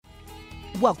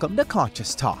Welcome to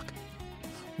Conscious Talk,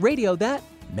 radio that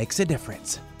makes a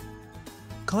difference.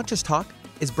 Conscious Talk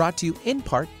is brought to you in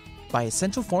part by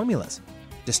Essential Formulas,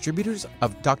 distributors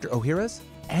of Dr. Ohhira's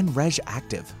and Reg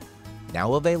Active,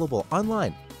 now available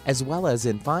online as well as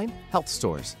in fine health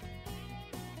stores.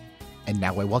 And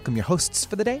now I welcome your hosts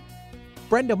for the day,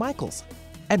 Brenda Michaels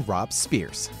and Rob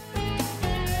Spears.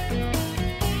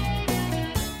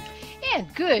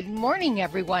 And good morning,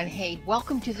 everyone. Hey,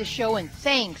 welcome to the show, and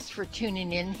thanks for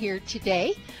tuning in here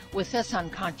today with us on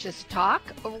Conscious Talk,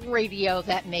 radio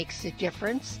that makes a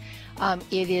difference.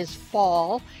 It is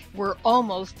fall. We're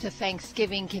almost to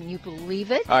Thanksgiving. Can you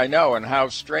believe it? I know, and how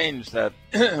strange that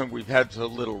we've had so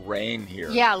little rain here.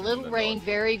 Yeah, a little rain,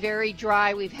 very, very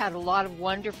dry. We've had a lot of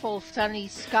wonderful sunny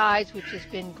skies, which has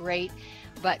been great.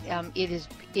 But it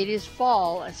is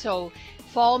fall, so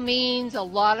fall means a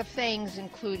lot of things,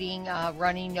 including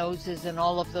runny noses and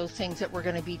all of those things that we're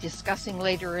going to be discussing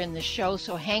later in the show.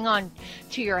 So hang on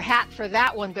to your hat for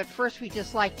that one. But first, we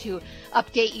just like to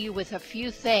update you with a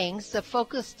few things. The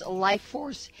Focused Life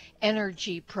Force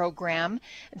Energy program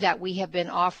that we have been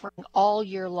offering all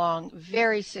year long,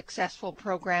 very successful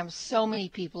program. So many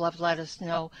people have let us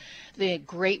know the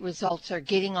great results they're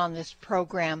getting on this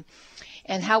program.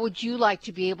 And how would you like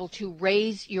to be able to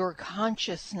raise your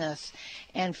consciousness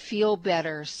and feel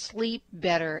better, sleep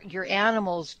better, your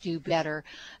animals do better?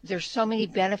 There's so many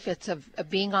benefits of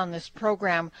being on this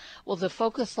program. Well, the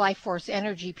Focus Life Force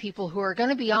Energy people who are going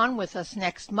to be on with us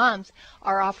next month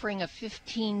are offering a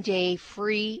 15-day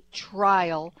free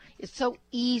trial. It's so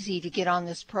easy to get on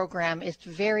this program. It's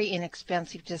very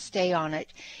inexpensive to stay on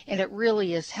it, and it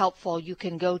really is helpful. You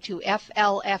can go to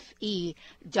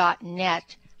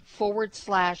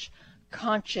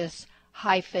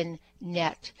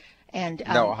flfe.net/conscious-net. And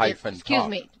hyphen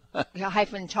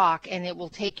talk, and it will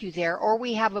take you there. Or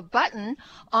we have a button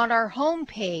on our home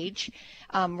page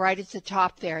right at the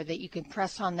top there that you can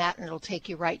press on that, and it'll take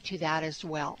you right to that as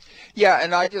well. Yeah,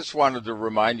 and I just wanted to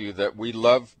remind you that we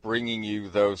love bringing you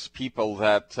those people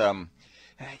that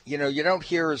you don't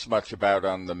hear as much about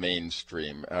on the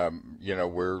mainstream.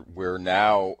 We're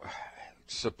now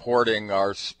supporting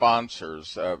our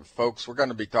sponsors, folks. We're going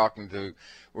to be talking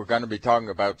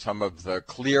about some of the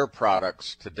Clear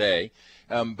products today,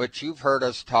 but you've heard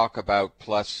us talk about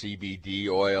Plus CBD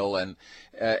oil and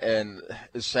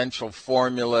Essential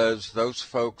Formulas. Those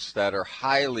folks that are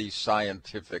highly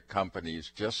scientific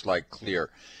companies, just like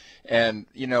Clear. And,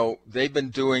 they've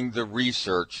been doing the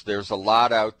research. There's a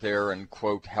lot out there in,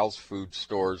 quote, health food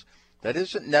stores that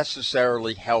isn't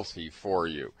necessarily healthy for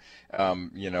you.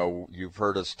 You've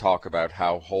heard us talk about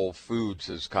how Whole Foods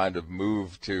has kind of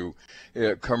moved to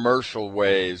commercial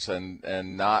ways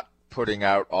and not putting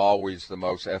out always the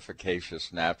most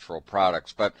efficacious natural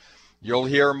products. But you'll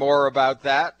hear more about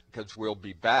that because we'll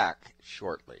be back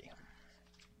shortly.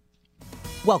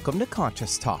 Welcome to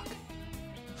Conscious Talk,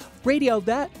 radio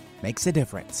that makes a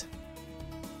difference.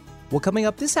 Well, coming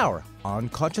up this hour on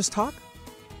Conscious Talk,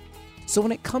 so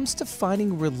when it comes to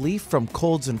finding relief from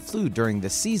colds and flu during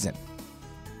this season,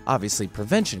 obviously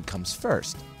prevention comes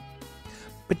first.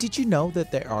 But did you know that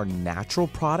there are natural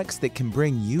products that can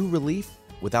bring you relief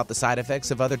without the side effects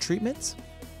of other treatments?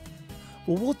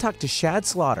 Well, we'll talk to Shad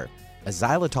Slaughter, a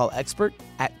xylitol expert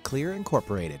at Clear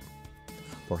Incorporated,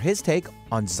 for his take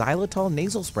on xylitol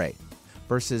nasal spray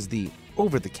versus the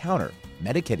over-the-counter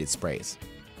medicated sprays.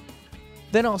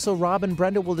 Then also Rob and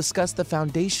Brenda will discuss the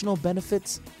foundational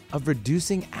benefits of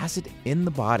reducing acid in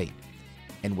the body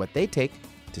and what they take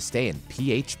to stay in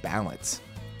pH balance.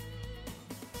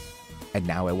 And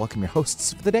now I welcome your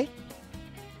hosts for the day,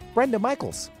 Brenda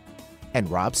Michaels and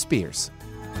Rob Spears.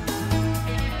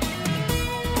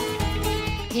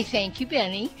 Hey, thank you,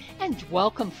 Benny, and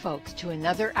welcome, folks, to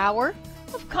another hour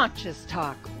of Conscious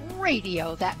Talk,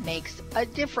 radio that makes a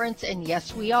difference. And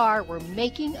yes, we're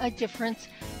making a difference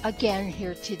again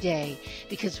here today,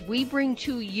 because we bring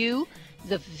to you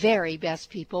the very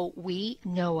best people we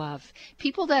know of,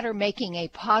 people that are making a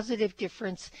positive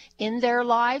difference in their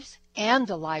lives and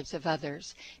the lives of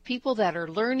others, people that are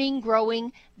learning,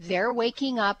 growing, they're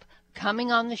waking up,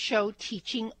 coming on the show,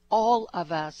 teaching all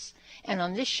of us. And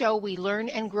on this show, we learn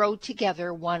and grow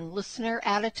together, one listener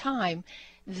at a time.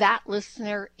 That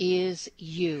listener is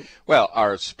you. Well,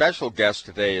 our special guest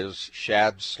today is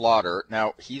Shad Slaughter.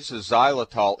 Now, he's a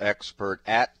xylitol expert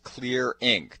at Clear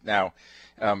Inc. Now,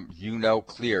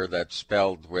 Clear, that's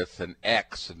spelled with an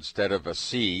X instead of a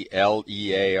C,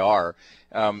 L-E-A-R.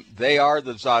 They are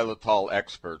the xylitol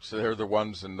experts. They're the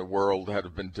ones in the world that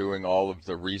have been doing all of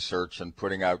the research and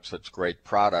putting out such great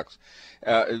products.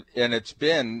 And it's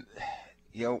been,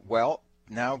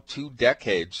 now 2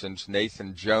 decades since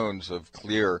Nathan Jones of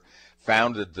Clear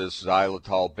founded this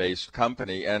xylitol-based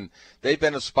company, and they've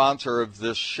been a sponsor of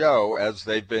this show as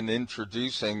they've been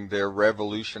introducing their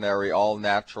revolutionary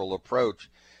all-natural approach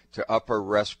to upper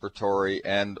respiratory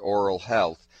and oral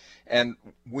health. And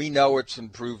we know it's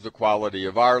improved the quality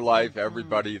of our life.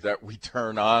 Everybody that we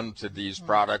turn on to these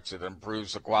products, it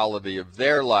improves the quality of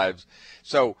their lives.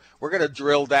 So we're going to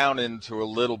drill down into a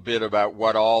little bit about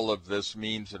what all of this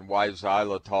means and why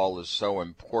xylitol is so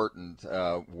important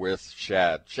with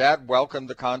Shad. Shad, welcome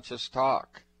to Conscious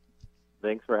Talk.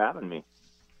 Thanks for having me.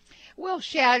 Well,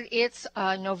 Shad, it's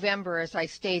November, as I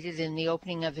stated in the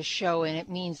opening of the show, and it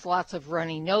means lots of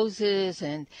runny noses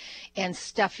and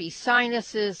stuffy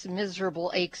sinuses,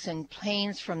 miserable aches and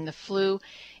pains from the flu,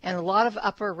 and a lot of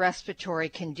upper respiratory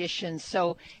conditions.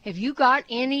 So have you got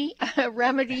any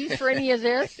remedies for any of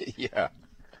this? Yeah.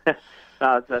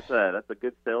 No, that's a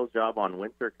good sales job on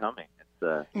winter coming.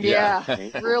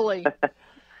 It's really.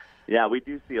 Yeah, we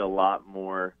do see a lot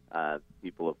more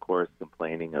people, of course,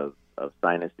 complaining of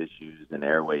sinus issues and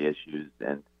airway issues.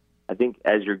 And I think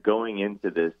as you're going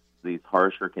into these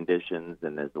harsher conditions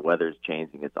and as the weather's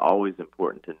changing, it's always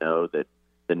important to know that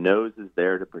the nose is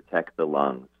there to protect the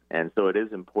lungs. And so it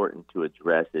is important to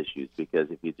address issues,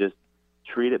 because if you just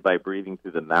treat it by breathing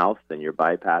through the mouth, then you're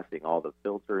bypassing all the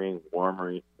filtering,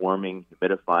 warming,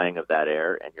 humidifying of that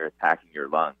air, and you're attacking your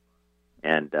lungs.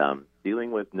 And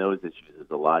dealing with nose issues is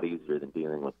a lot easier than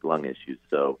dealing with lung issues.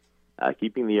 So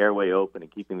keeping the airway open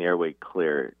and keeping the airway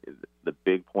clear, the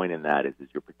big point in that is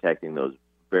you're protecting those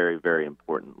very, very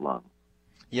important lungs.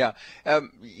 Yeah.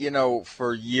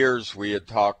 For years we had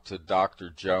talked to Dr.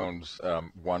 Jones,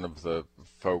 one of the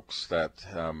folks that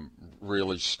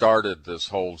really started this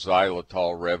whole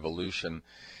xylitol revolution,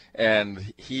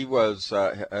 and he was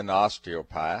an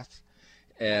osteopath.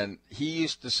 And he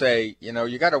used to say,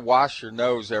 you got to wash your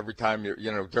nose every time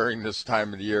during this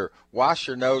time of the year. Wash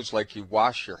your nose like you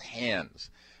wash your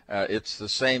hands. It's the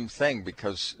same thing,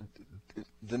 because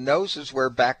the nose is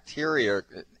where bacteria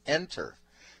enter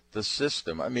the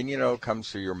system. I mean, it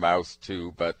comes through your mouth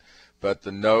too, but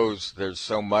the nose, there's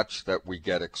so much that we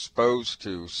get exposed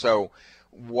to. So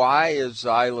why is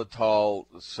xylitol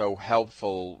so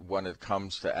helpful when it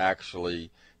comes to actually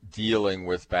dealing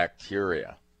with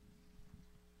bacteria?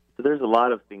 So there's a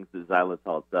lot of things that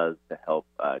xylitol does to help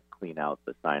clean out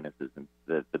the sinuses. And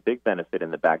the big benefit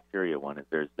in the bacteria one is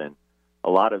there's been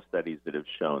a lot of studies that have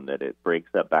shown that it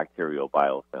breaks up bacterial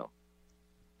biofilm.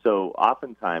 So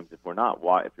oftentimes, if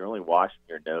you're only washing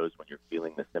your nose when you're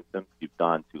feeling the symptoms, you've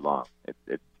gone too long.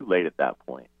 It's too late at that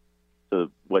point.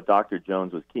 So what Dr.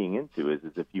 Jones was keying into is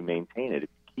if you maintain it, if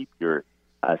you keep your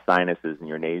sinuses and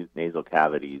your nasal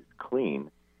cavities clean,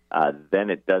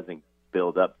 then it doesn't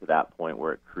build up to that point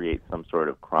where it creates some sort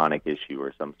of chronic issue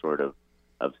or some sort of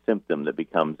symptom that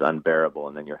becomes unbearable,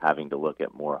 and then you're having to look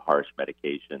at more harsh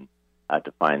medication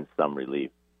to find some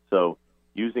relief. So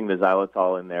using the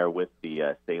xylitol in there with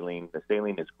the saline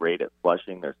is great at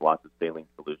flushing. There's lots of saline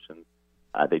solutions.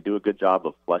 They do a good job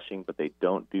of flushing, but they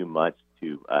don't do much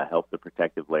to help the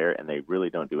protective layer, and they really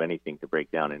don't do anything to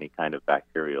break down any kind of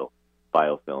bacterial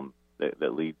biofilm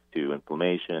that leads to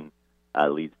inflammation,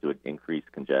 leads to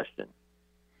increased congestion.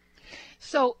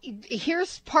 So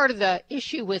here's part of the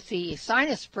issue with the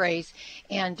sinus sprays,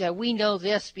 and we know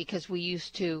this because we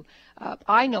used to,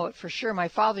 I know it for sure, my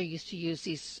father used to use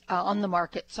these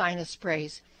on-the-market sinus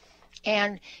sprays,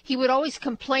 and he would always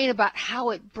complain about how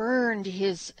it burned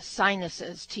his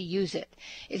sinuses to use it.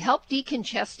 It helped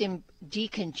decongest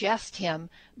him,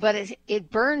 but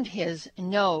it burned his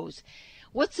nose.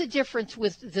 What's the difference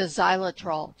with the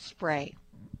xylitol spray?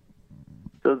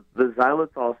 So the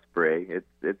xylitol spray,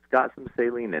 it's got some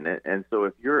saline in it, and so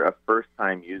if you're a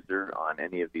first-time user on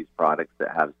any of these products that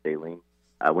have saline,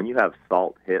 when you have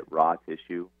salt hit raw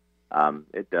tissue,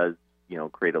 it does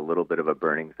create a little bit of a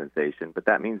burning sensation, but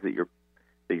that means that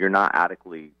you're not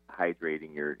adequately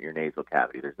hydrating your nasal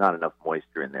cavity. There's not enough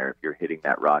moisture in there if you're hitting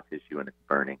that raw tissue and it's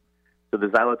burning. So the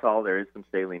xylitol, there is some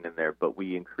saline in there, but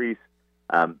we increase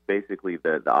basically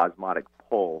the osmotic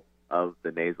pull of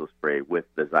the nasal spray with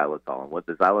the xylitol. And what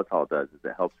the xylitol does is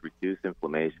it helps reduce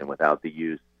inflammation without the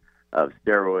use of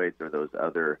steroids or those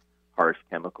other harsh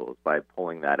chemicals by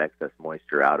pulling that excess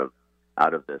moisture out of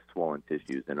the swollen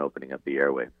tissues and opening up the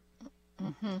airway.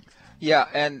 Mm-hmm. Yeah,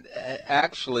 and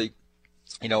actually,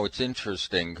 it's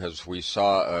interesting because we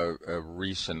saw a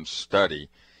recent study,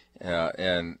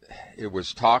 and it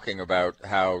was talking about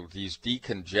how these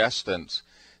decongestants,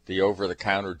 the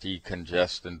over-the-counter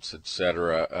decongestants, et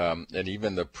cetera, and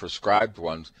even the prescribed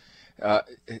ones,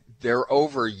 they're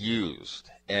overused.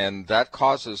 and that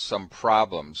causes some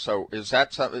problems. So is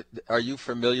that something, are you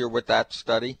familiar with that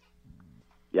study?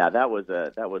 Yeah, that was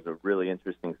a really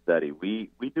interesting study. We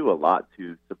do a lot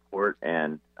to support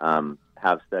and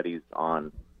have studies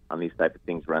on these type of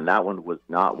things run. That one was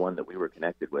not one that we were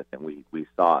connected with, and we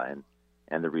saw,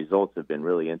 and the results have been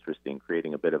really interesting,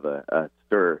 creating a bit of a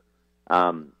stir.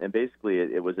 And basically,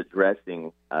 it was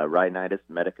addressing rhinitis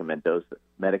medicamentosa,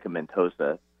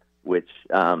 which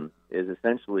is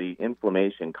essentially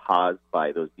inflammation caused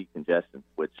by those decongestants,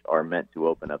 which are meant to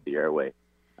open up the airway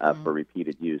for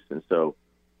repeated use. And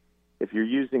if you're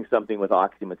using something with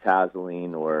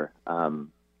oxymetazoline or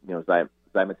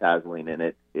zymetazolline in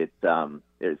it, it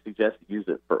suggests to use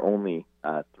it for only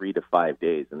 3 to 5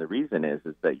 days. And the reason is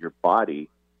that your body,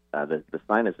 the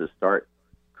sinuses start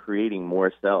creating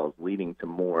more cells, leading to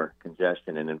more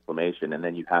congestion and inflammation, and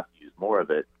then you have to use more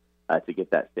of it to get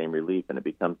that same relief, and it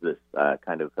becomes this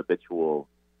kind of habitual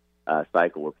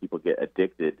cycle where people get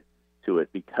addicted to it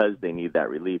because they need that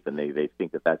relief, and they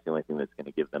think that that's the only thing that's going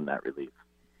to give them that relief.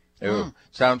 Ooh,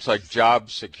 sounds like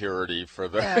job security for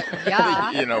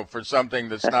the, for something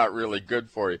that's not really good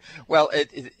for you. Well,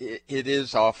 it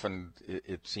is often,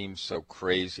 it seems so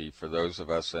crazy for those of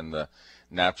us in the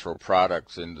natural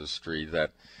products industry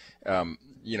that,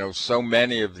 so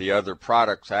many of the other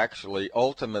products actually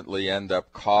ultimately end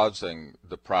up causing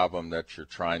the problem that you're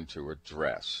trying to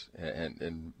address,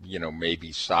 and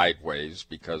maybe sideways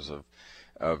because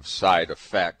of side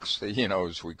effects,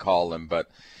 as we call them, but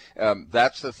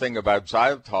that's the thing about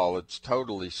xylitol. It's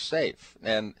totally safe.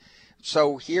 And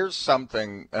so here's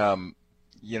something,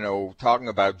 talking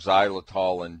about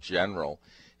xylitol in general,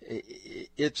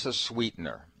 it's a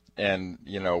sweetener. And,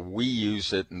 we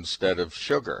use it instead of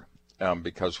sugar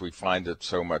because we find it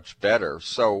so much better.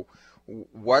 So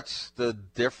what's the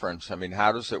difference? I mean,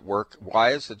 how does it work?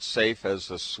 Why is it safe as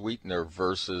a sweetener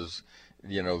versus,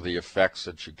 the effects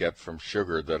that you get from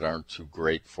sugar that aren't too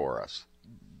great for us?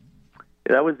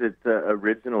 That was its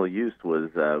original use, was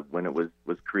when it was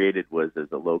created, was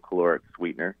as a low caloric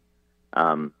sweetener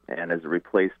and as a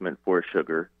replacement for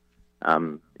sugar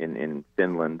in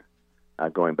Finland,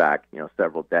 going back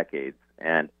several decades.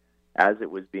 And as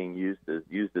it was being used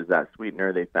as that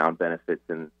sweetener, they found benefits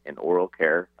in oral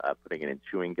care, putting it in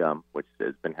chewing gum, which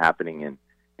has been happening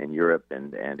in Europe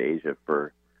and Asia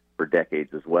for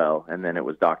decades as well. And then it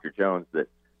was Dr. Jones that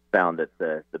found that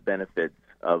the benefits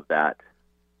of that,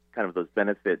 kind of those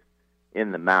benefits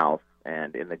in the mouth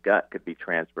and in the gut, could be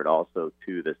transferred also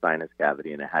to the sinus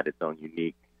cavity, and it had its own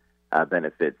unique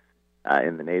benefits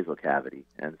in the nasal cavity.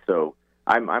 And so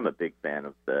I'm a big fan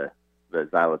of the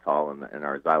xylitol and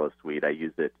our XyloSweet. I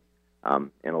use it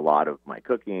in a lot of my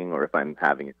cooking, or if I'm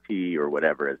having a tea or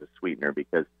whatever, as a sweetener,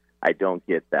 because I don't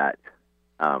get that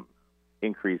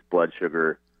increased blood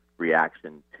sugar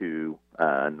reaction to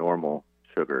normal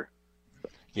sugar.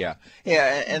 Yeah,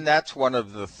 and that's one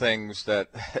of the things that,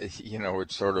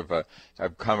 it's sort of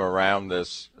I've come around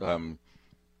this,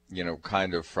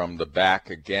 kind of from the back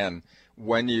again.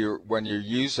 When you're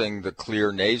using the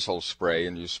clear nasal spray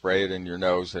and you spray it in your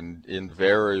nose, and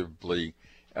invariably,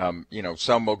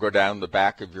 some will go down the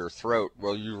back of your throat.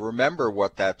 Well, you remember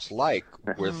what that's like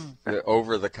with the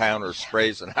over-the-counter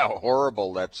sprays and how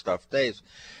horrible that stuff tastes.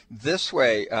 This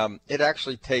way, it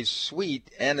actually tastes sweet,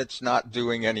 and it's not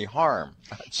doing any harm.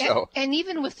 So, and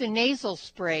even with the nasal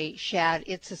spray, Shad,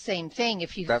 it's the same thing.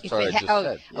 If you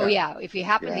if you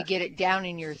happen to get it down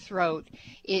in your throat,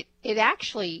 it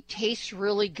actually tastes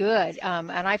really good,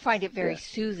 and I find it very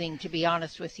soothing, to be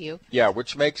honest with you. Yeah,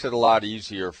 which makes it a lot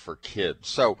easier for kids.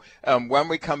 So when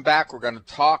we come back, we're going to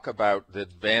talk about the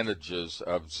advantages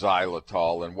of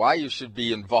xylitol and why you should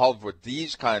be involved with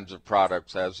these kinds of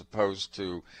products as opposed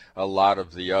to a lot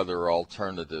of the other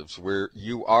alternatives.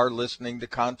 You are listening to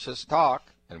Conscious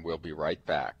Talk, and we'll be right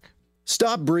back.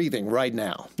 Stop breathing right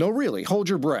now. No, really, hold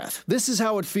your breath. This is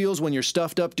how it feels when you're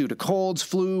stuffed up due to colds,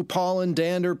 flu, pollen,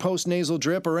 dander, postnasal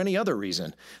drip, or any other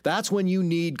reason. That's when you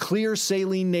need Clear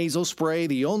Saline Nasal Spray,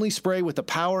 the only spray with the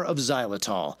power of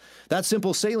xylitol. That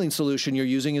simple saline solution you're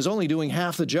using is only doing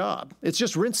half the job. It's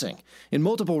just rinsing. In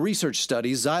multiple research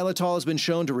studies, xylitol has been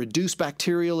shown to reduce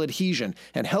bacterial adhesion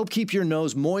and help keep your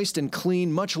nose moist and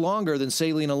clean much longer than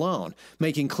saline alone,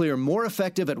 making Clear more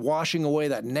effective at washing away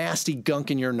that nasty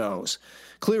gunk in your nose.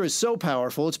 Clear is so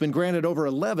powerful, it's been granted over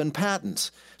 11 patents.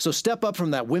 So step up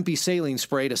from that wimpy saline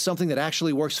spray to something that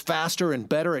actually works faster and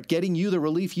better at getting you the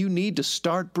relief you need to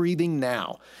start breathing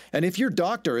now. And if your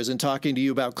doctor isn't talking to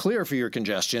you about Clear for your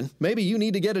congestion, maybe you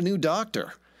need to get a new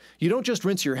doctor. You don't just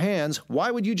rinse your hands.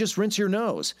 Why would you just rinse your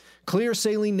nose? Clear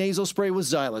saline nasal spray with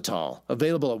xylitol.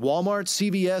 Available at Walmart,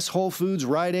 CVS, Whole Foods,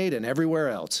 Rite Aid, and everywhere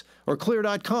else. Or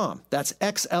Xlear.com. That's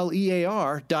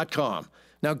XLEAR.com.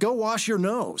 Now go wash your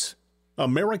nose.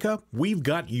 America, we've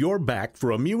got your back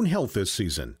for immune health this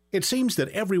season. It seems that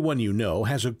everyone you know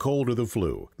has a cold or the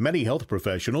flu. Many health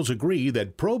professionals agree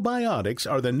that probiotics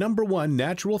are the #1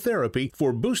 natural therapy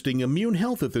for boosting immune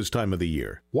health at this time of the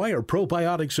year. Why are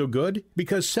probiotics so good?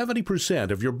 Because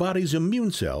 70% of your body's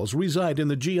immune cells reside in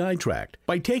the GI tract.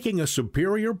 By taking a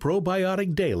superior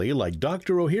probiotic daily like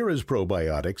Dr. Ohhira's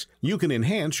probiotics, you can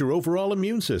enhance your overall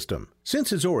immune system.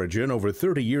 Since its origin over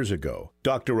 30 years ago,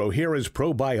 Dr. Ohhira's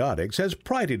probiotics has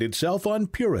prided itself on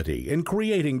purity in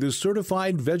creating the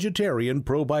certified vegetarian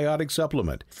probiotic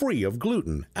supplement, free of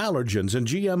gluten, allergens, and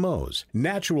GMOs.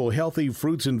 Natural healthy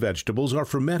fruits and vegetables are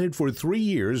fermented for 3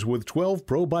 years with 12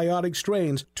 probiotic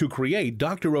strains to create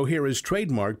Dr. Ohhira's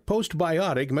trademark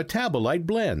postbiotic metabolite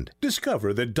blend.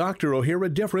 Discover the Dr.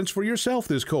 Ohhira difference for yourself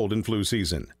this cold and flu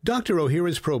season. Dr.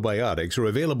 Ohhira's probiotics are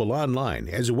available online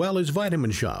as well as Vitamin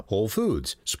Shop, Whole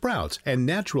Foods, Sprouts, and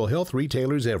natural health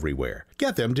retailers everywhere.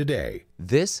 Get them today.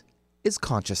 This is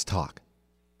Conscious Talk,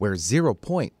 where 0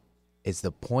 point is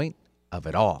the point of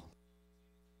it all.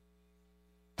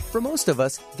 For most of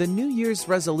us, the New Year's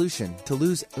resolution to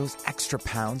lose those extra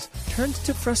pounds turns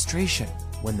to frustration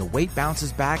when the weight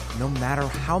bounces back no matter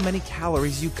how many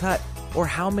calories you cut or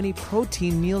how many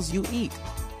protein meals you eat.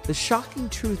 The shocking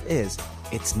truth is,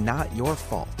 it's not your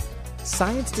fault.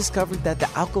 Science discovered that the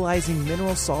alkalizing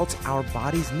mineral salts our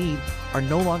bodies need are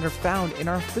no longer found in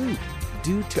our food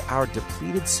due to our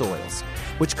depleted soils,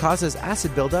 which causes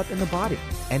acid buildup in the body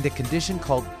and a condition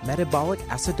called metabolic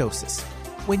acidosis.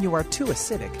 When you are too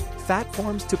acidic, fat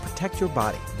forms to protect your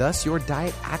body. Thus, your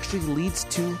diet actually leads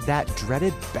to that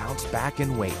dreaded bounce back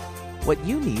in weight. What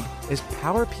you need is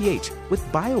Power pH with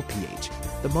BioPH,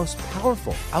 the most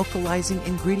powerful alkalizing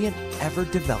ingredient ever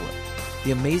developed.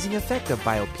 The amazing effect of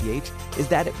BioPH is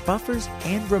that it buffers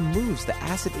and removes the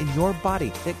acid in your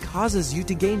body that causes you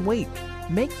to gain weight.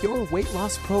 Make your weight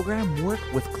loss program work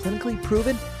with clinically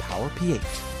proven Power pH.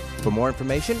 For more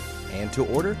information and to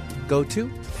order, go to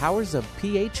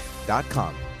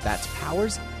powersofph.com. That's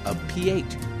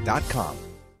powersofph.com.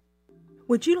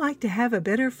 Would you like to have a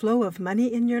better flow of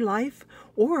money in your life?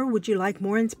 Or would you like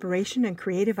more inspiration and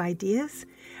creative ideas?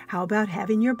 How about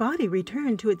having your body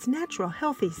return to its natural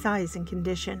healthy size and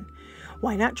condition?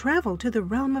 Why not travel to the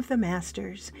realm of the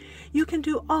masters? You can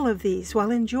do all of these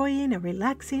while enjoying a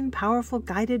relaxing, powerful,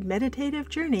 guided meditative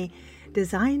journey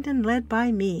designed and led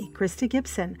by me, Krista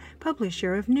Gibson,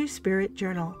 publisher of New Spirit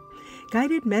Journal.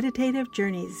 Guided meditative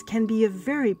journeys can be a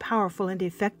very powerful and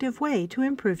effective way to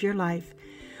improve your life.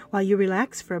 While you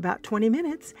relax for about 20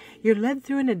 minutes, you're led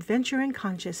through an adventure in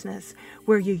consciousness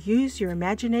where you use your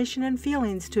imagination and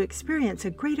feelings to experience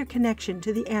a greater connection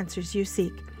to the answers you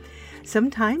seek.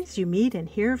 Sometimes you meet and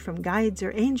hear from guides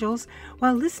or angels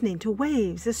while listening to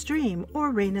waves, a stream,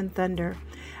 or rain and thunder.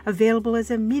 Available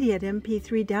as immediate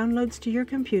MP3 downloads to your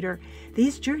computer,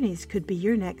 these journeys could be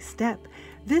your next step.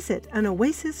 Visit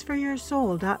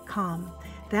anoasisforyoursoul.com.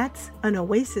 That's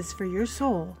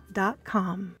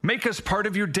anoasisforyoursoul.com. Make us part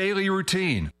of your daily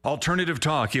routine. Alternative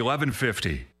Talk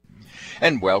 1150.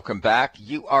 And welcome back.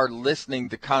 You are listening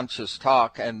to Conscious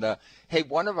Talk. And hey,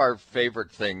 one of our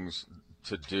favorite things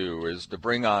to do is to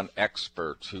bring on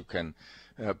experts who can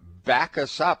back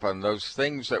us up on those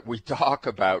things that we talk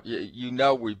about. You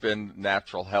know, we've been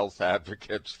natural health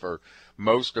advocates for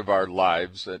most of our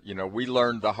lives. You know, we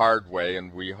learned the hard way,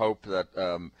 and we hope that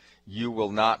you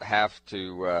will not have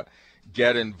to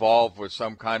get involved with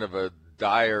some kind of a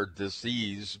dire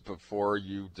disease before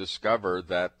you discover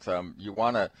that you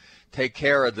want to take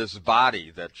care of this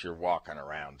body that you're walking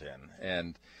around in.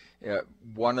 And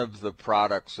one of the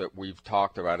products that we've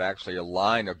talked about, actually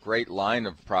a great line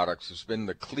of products, has been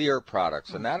the Clear products,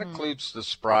 and that includes the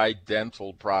Spry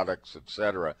dental products,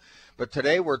 etc. But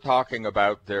today we're talking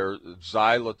about their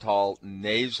xylitol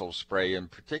nasal spray in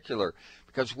particular,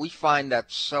 because we find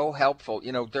that so helpful.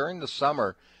 You know, during the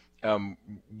summer,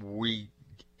 we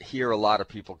hear a lot of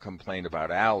people complain about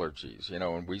allergies, you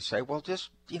know, and we say, well, just,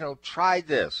 you know, try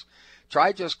this.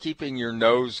 Try just keeping your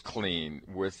nose clean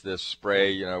with this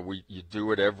spray. You know, you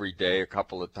do it every day, a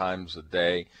couple of times a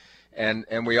day. And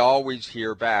we always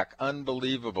hear back,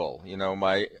 unbelievable, you know,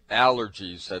 my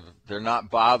allergies they're not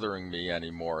bothering me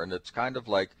anymore. And it's kind of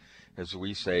like, as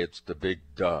we say, it's the big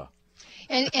duh.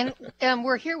 And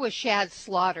we're here with Shad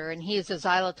Slaughter, and he is a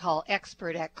xylitol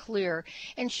expert at Clear.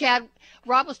 And Shad,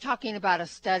 Rob was talking about a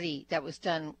study that was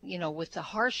done, with the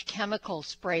harsh chemical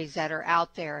sprays that are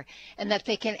out there, and that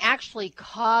they can actually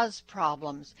cause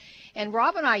problems. And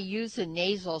Rob and I use a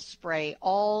nasal spray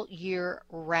all year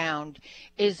round.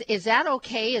 Is that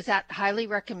okay? Is that highly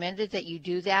recommended that you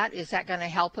do that? Is that going to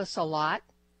help us a lot?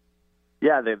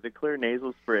 Yeah, the Clear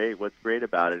nasal spray, what's great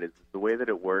about it is the way that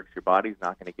it works, your body's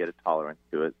not going to get a tolerance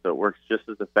to it. So it works just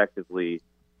as effectively,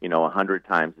 100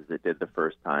 times as it did the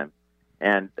first time.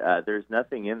 And there's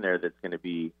nothing in there that's going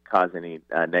to cause any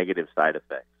negative side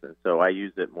effects. And so I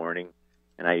use it morning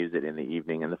and I use it in the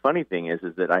evening. And the funny thing is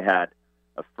that I had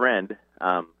a friend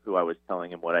who I was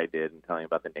telling him what I did and telling him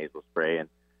about the nasal spray. And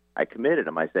I committed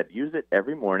him. I said, use it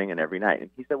every morning and every night. And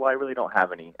he said, well, I really don't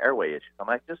have any airway issues. I'm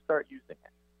like, just start using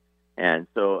it. And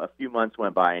so a few months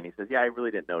went by, and he says, yeah, I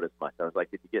really didn't notice much. I was like,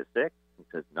 did you get sick? He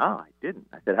says, no, I didn't.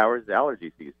 I said, how was the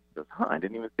allergy season? He goes, I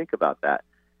didn't even think about that.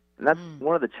 And that's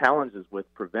one of the challenges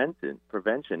with prevention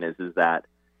is that,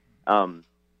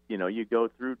 you go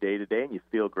through day to day and you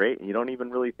feel great, and you don't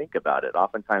even really think about it.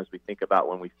 Oftentimes we think about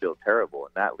when we feel terrible,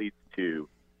 and that leads to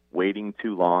waiting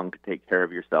too long to take care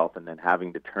of yourself and then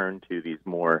having to turn to these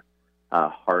more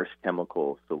harsh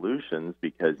chemical solutions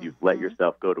because you've let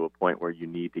yourself go to a point where you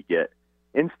need to get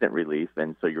instant relief,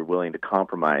 and so you're willing to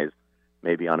compromise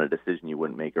maybe on a decision you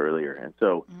wouldn't make earlier. And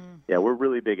so, we're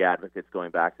really big advocates,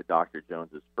 going back to Dr.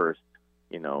 Jones's first,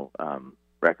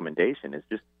 recommendation is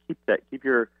just keep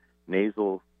your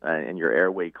nasal and your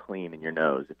airway clean in your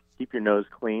nose. If you keep your nose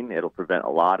clean, it'll prevent a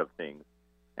lot of things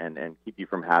and keep you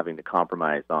from having to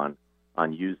compromise on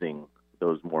using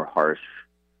those more harsh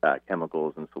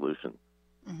chemicals and solutions.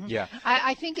 Yeah,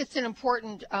 I think it's an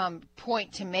important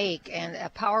point to make, and a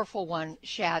powerful one,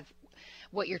 Shad,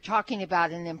 what you're talking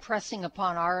about, and impressing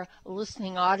upon our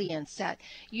listening audience that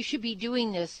you should be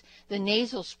doing the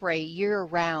nasal spray year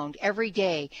round, every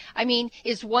day. I mean,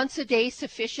 is once a day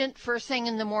sufficient first thing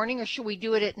in the morning, or should we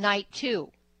do it at night too?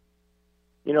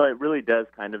 It really does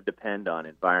kind of depend on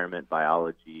environment,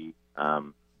 biology.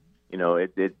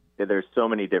 There's so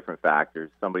many different factors.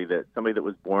 Somebody that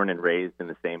was born and raised in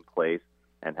the same place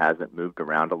and hasn't moved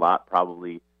around a lot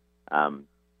probably,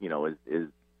 is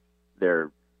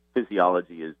their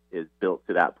physiology is built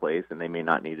to that place, and they may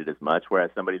not need it as much.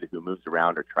 Whereas somebody who moves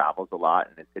around or travels a lot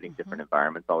and is hitting different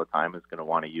environments all the time is going to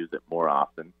want to use it more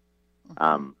often.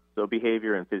 So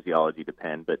behavior and physiology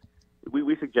depend, but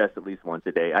we suggest at least once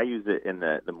a day. I use it in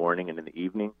the morning and in the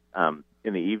evening.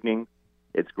 In the evening,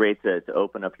 it's great to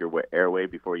open up your airway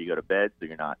before you go to bed, so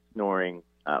you're not snoring,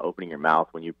 opening your mouth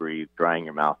when you breathe, drying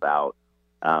your mouth out.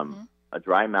 A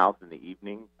dry mouth in the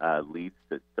evening leads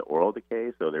to oral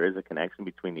decay, so there is a connection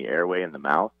between the airway and the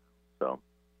mouth. So,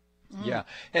 yeah,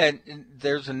 and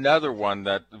there's another one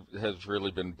that has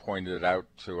really been pointed out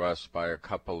to us by a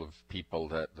couple of people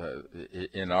that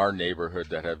in our neighborhood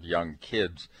that have young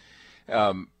kids.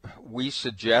 We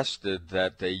suggested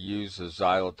that they use a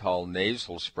xylitol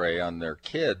nasal spray on their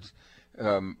kids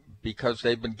because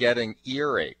they've been getting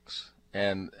earaches.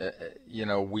 And,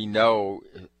 we know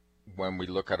when we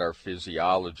look at our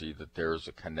physiology that there's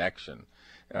a connection,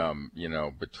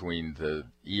 between the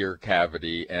ear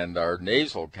cavity and our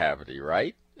nasal cavity,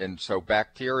 right? And so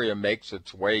bacteria makes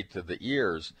its way to the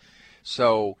ears.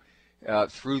 So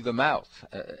through the mouth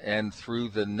and through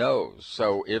the nose.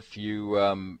 So if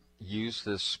you use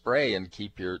this spray and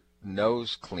keep your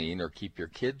nose clean or keep your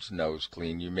kid's nose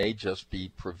clean, you may just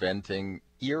be preventing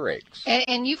earaches.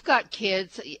 And you've got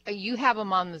kids, you have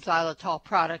them on the xylitol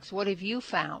products. What have you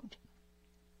found?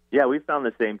 Yeah, we found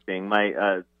the same thing.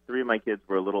 My three of my kids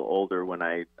were a little older when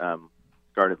I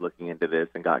started looking into this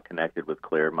and got connected with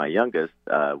Clear. My youngest,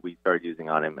 we started using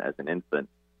on him as an infant.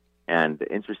 And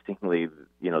interestingly,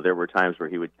 there were times where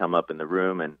he would come up in the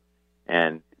room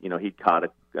and he'd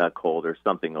caught a cold or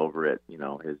something over at,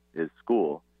 his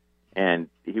school. And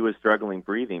he was struggling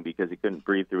breathing because he couldn't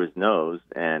breathe through his nose,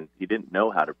 and he didn't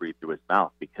know how to breathe through his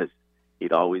mouth because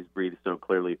he'd always breathe so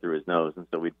clearly through his nose. And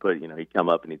so we'd he'd come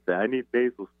up and he'd say, I need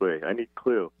nasal spray, I need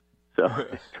Clue. So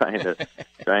trying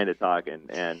to talk,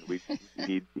 and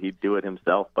he'd do it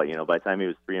himself. But, by the time he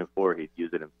was 3 and 4, he'd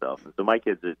use it himself. And so my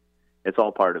kids, it's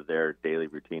all part of their daily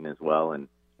routine as well. And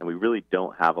we really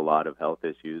don't have a lot of health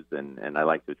issues, and I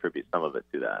like to attribute some of it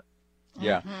to that.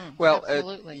 Yeah. Well,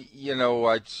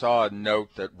 I saw a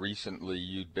note that recently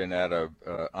you'd been at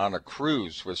on a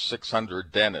cruise with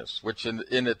 600 dentists, which in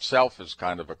itself is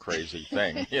kind of a crazy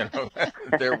thing.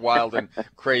 They're wild and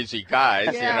crazy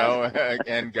guys,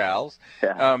 and gals.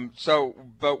 Yeah.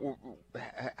 But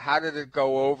how did it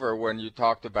go over when you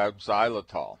talked about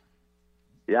xylitol?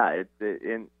 Yeah,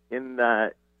 in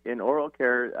in oral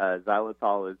care,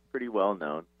 xylitol is pretty well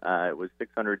known. It was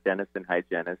 600 dentists and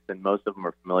hygienists, and most of them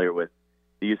are familiar with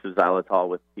the use of xylitol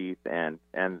with teeth and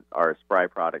our spray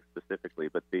product specifically.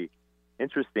 But the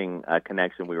interesting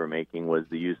connection we were making was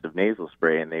the use of nasal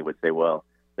spray, and they would say, well,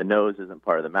 the nose isn't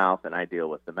part of the mouth, and I deal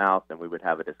with the mouth, and we would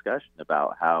have a discussion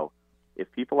about how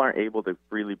if people aren't able to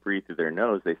freely breathe through their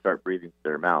nose, they start breathing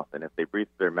through their mouth. And if they breathe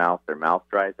through their mouth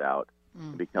dries out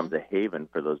and becomes a haven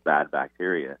for those bad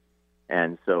bacteria.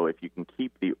 And so if you can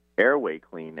keep the airway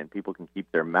clean and people can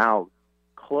keep their mouths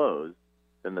closed,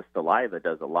 then the saliva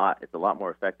does a lot. It's a lot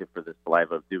more effective for the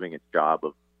saliva of doing its job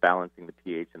of balancing the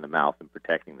pH in the mouth and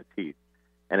protecting the teeth.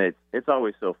 And it's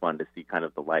always so fun to see kind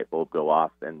of the light bulb go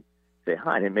off and say,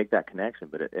 hi, I didn't make that connection,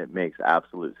 but it makes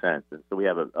absolute sense. And so we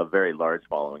have a very large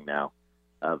following now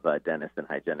of dentists and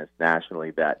hygienists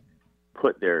nationally that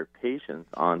put their patients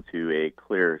onto a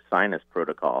clear sinus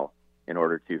protocol in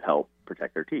order to help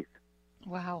protect their teeth.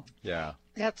 Wow. Yeah.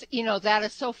 That's, that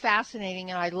is so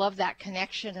fascinating, and I love that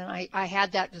connection. And I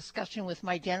had that discussion with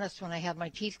my dentist when I had my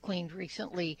teeth cleaned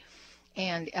recently,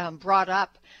 and brought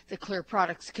up the clear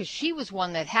products because she was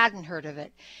one that hadn't heard of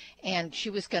it, and she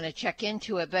was going to check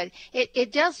into it. But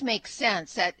it does make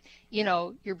sense that,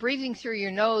 you're breathing through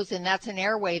your nose, and that's an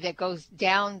airway that goes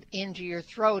down into your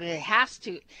throat, and it has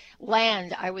to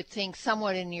land, I would think,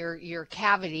 somewhat in your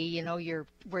cavity,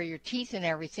 where your teeth and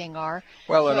everything are.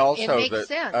 Well, so and also it makes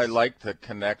sense. I like the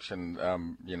connection,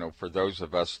 for those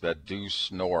of us that do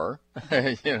snore,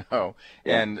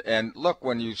 and look,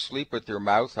 when you sleep with your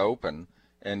mouth open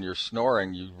and you're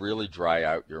snoring, you really dry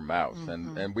out your mouth.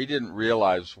 Mm-hmm. And we didn't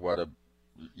realize what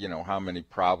how many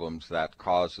problems that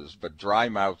causes, but dry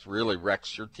mouth really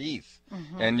wrecks your teeth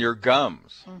and your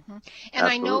gums. Mm-hmm. And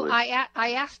absolutely. I know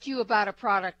I asked you about a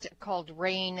product called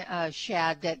Rain,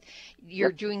 Shad, that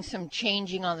you're doing some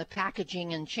changing on the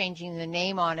packaging and changing the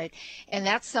name on it, and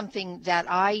that's something that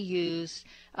I use.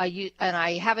 And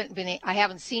I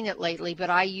haven't seen it lately, but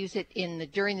I use it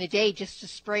during the day just to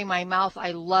spray my mouth.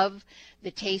 I love the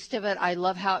taste of it. I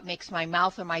love how it makes my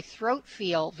mouth and my throat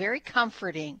feel very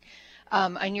comforting.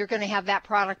 And you're going to have that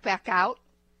product back out?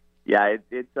 Yeah,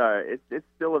 it's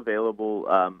still available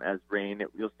as Rain.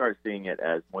 You'll start seeing it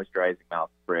as moisturizing mouth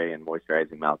spray and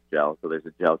moisturizing mouth gel. So there's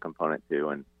a gel component too,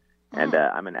 and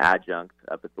I'm an adjunct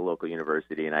up at the local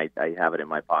university, and I have it in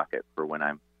my pocket for when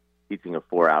I'm teaching a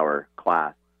 4-hour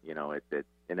class. It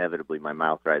inevitably my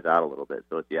mouth dries out a little bit.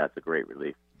 So it's a great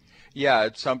relief. Yeah,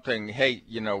 it's something, hey,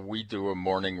 we do a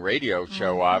morning radio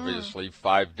show, obviously,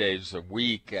 5 days a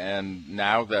week, and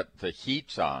now that the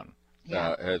heat's on,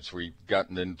 as we've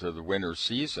gotten into the winter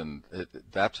season,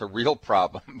 that's a real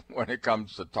problem when it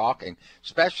comes to talking,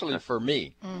 especially for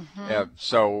me.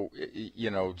 So,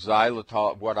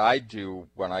 xylitol, what I do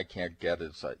when I can't get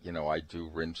is, I do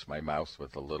rinse my mouth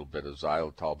with a little bit of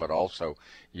xylitol, but also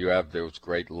you have those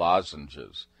great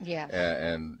lozenges. Yes.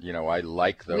 And I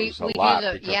like those a lot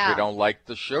because we don't like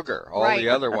the sugar. All the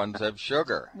other ones have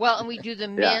sugar. Well, and we do the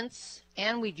mints.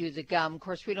 And we do the gum. Of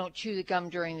course, we don't chew the gum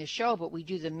during the show, but we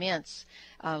do the mints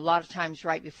a lot of times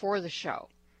right before the show.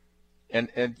 And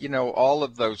all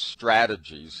of those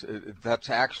strategies, that's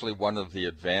actually one of the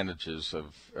advantages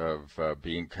of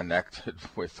being connected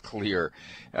with Clear,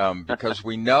 because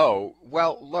we know,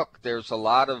 well, look, there's a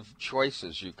lot of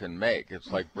choices you can make. It's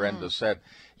like Brenda said,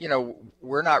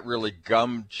 we're not really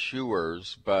gum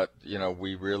chewers, but,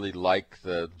 we really like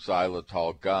the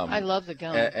xylitol gum. I love the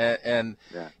gum. And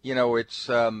it's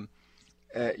the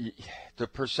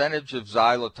percentage of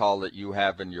xylitol that you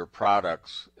have in your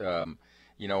products.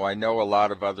 I know a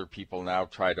lot of other people now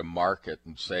try to market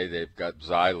and say they've got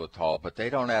xylitol, but they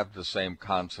don't have the same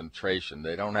concentration.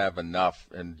 They don't have enough,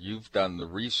 and you've done the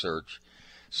research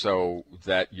so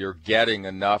that you're getting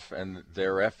enough and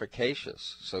they're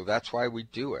efficacious. So that's why we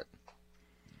do it.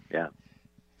 Yeah.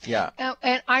 Yeah.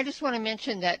 And I just want to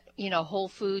mention that, Whole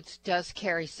Foods does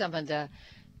carry some of the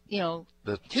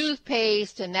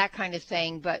toothpaste and that kind of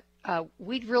thing, but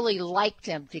we'd really like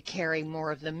them to carry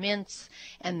more of the mints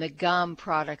and the gum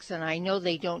products, and I know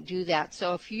they don't do that.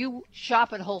 So if you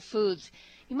shop at Whole Foods,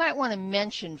 you might want to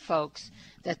mention, folks,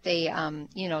 that they,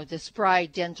 the spry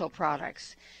dental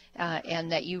products,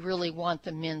 and that you really want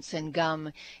the mints and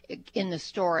gum in the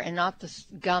store and not the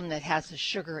gum that has the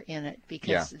sugar in it,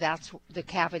 because that's the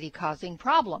cavity-causing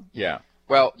problem. Yeah.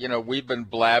 Well, we've been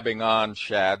blabbing on,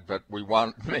 Shad, but we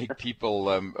want to make people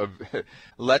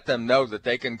let them know that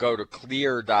they can go to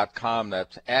Xlear.com,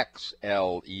 that's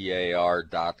Xlear.com,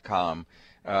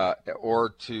 or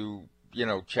to,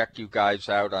 check you guys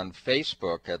out on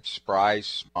Facebook at Spry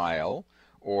Smile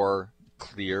or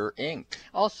clear ink.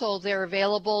 Also, they're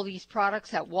available, these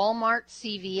products, at Walmart,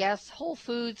 CVS, Whole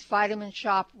Foods, Vitamin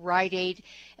Shop, Rite Aid,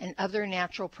 and other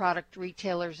natural product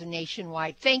retailers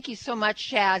nationwide. Thank you so much,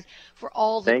 Shad, for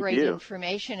all the great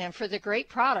information and for the great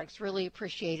products. Really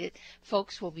appreciate it.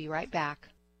 Folks, we'll be right back.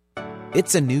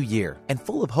 It's a new year and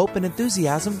full of hope and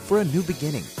enthusiasm for a new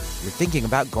beginning. You're thinking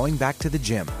about going back to the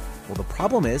gym. Well, the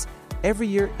problem is, every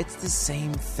year it's the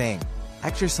same thing.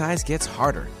 Exercise gets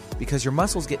harder because your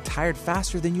muscles get tired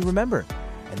faster than you remember.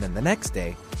 And then the next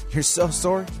day, you're so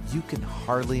sore you can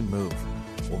hardly move.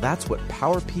 Well, that's what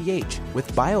Power pH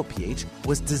with BioPH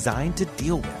was designed to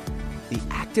deal with. The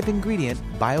active ingredient,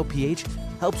 BioPH,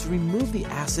 helps remove the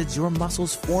acids your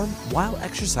muscles form while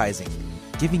exercising,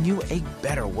 giving you a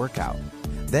better workout.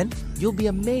 Then you'll be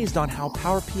amazed on how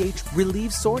Power pH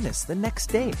relieves soreness the next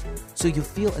day, so you'll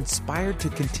feel inspired to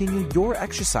continue your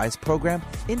exercise program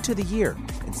into the year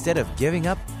instead of giving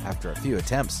up after a few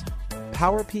attempts.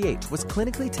 Power pH was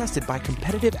clinically tested by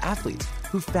competitive athletes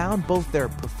who found both their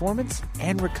performance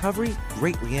and recovery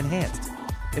greatly enhanced.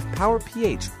 If Power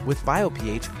pH with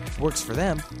BioPH works for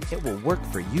them, it will work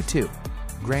for you too.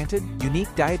 Granted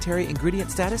unique dietary ingredient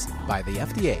status by the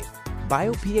FDA.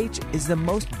 BioPH is the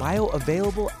most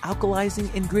bioavailable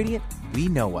alkalizing ingredient we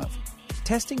know of.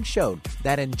 Testing showed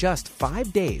that in just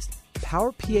 5 days,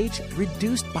 Power pH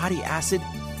reduced body acid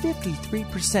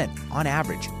 53% on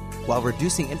average, while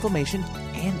reducing inflammation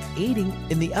and aiding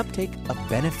in the uptake of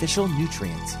beneficial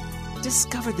nutrients.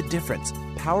 Discover the difference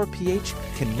Power pH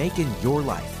can make in your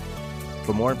life.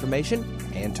 For more information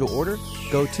and to order,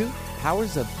 go to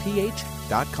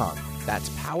powersofph.com. That's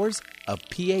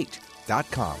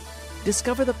powersofph.com.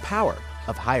 Discover the power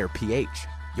of higher pH.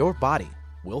 Your body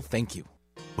will thank you.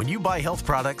 When you buy health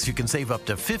products, you can save up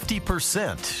to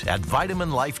 50% at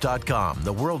vitaminlife.com,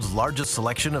 the world's largest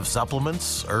selection of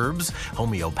supplements, herbs,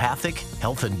 homeopathic,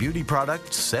 health and beauty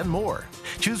products, and more.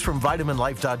 Choose from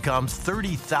vitaminlife.com's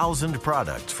 30,000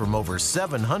 products from over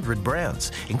 700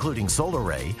 brands, including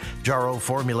Solaray, Jarrow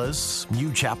Formulas,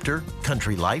 New Chapter,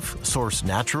 Country Life, Source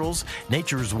Naturals,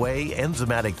 Nature's Way,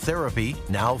 Enzymatic Therapy,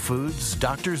 Now Foods,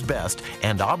 Doctor's Best,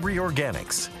 and Aubrey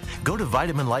Organics. Go to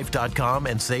vitaminlife.com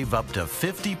and save up to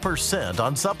 50%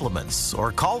 on supplements,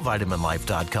 or call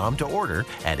vitaminlife.com to order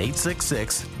at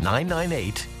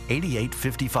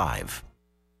 866-998-8855.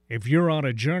 If you're on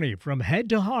a journey from head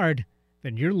to heart,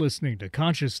 then you're listening to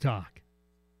Conscious Talk.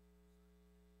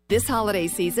 This holiday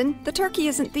season, the turkey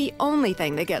isn't the only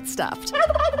thing that gets stuffed.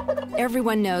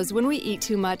 Everyone knows when we eat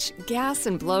too much, gas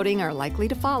and bloating are likely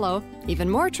to follow. Even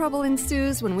more trouble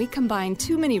ensues when we combine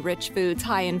too many rich foods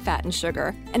high in fat and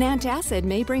sugar. An antacid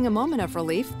may bring a moment of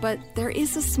relief, but there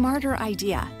is a smarter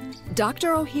idea. Dr.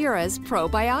 Ohhira's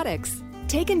Probiotics.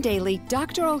 Taken daily,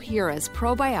 Dr. Ohhira's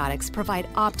probiotics provide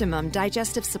optimum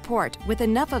digestive support with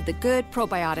enough of the good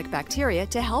probiotic bacteria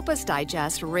to help us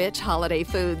digest rich holiday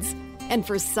foods. And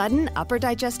for sudden upper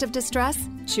digestive distress,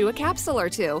 chew a capsule or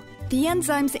two. The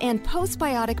enzymes and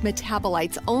postbiotic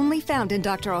metabolites only found in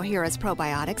Dr. Ohhira's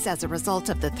probiotics as a result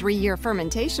of the 3-year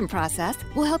fermentation process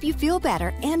will help you feel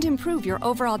better and improve your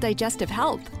overall digestive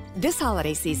health. This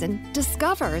holiday season,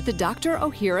 discover the Dr.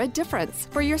 Ohhira difference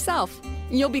for yourself.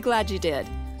 You'll be glad you did.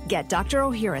 Get Dr.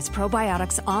 Ohhira's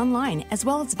probiotics online, as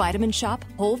well as Vitamin Shop,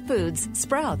 Whole Foods,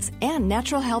 Sprouts, and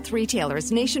natural health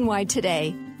retailers nationwide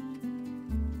today.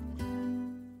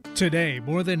 Today,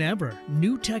 more than ever,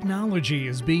 new technology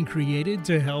is being created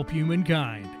to help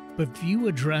humankind. But few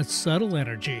address subtle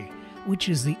energy, which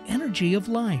is the energy of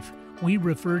life we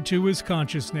refer to as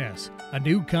consciousness. A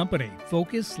new company,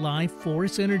 Focus Life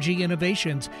Force Energy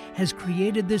Innovations, has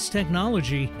created this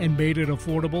technology and made it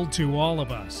affordable to all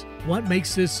of us. What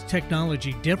makes this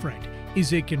technology different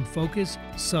is it can focus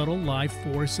subtle life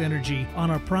force energy on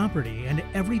a property and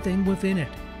everything within it.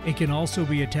 It can also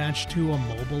be attached to a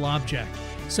mobile object,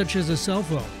 such as a cell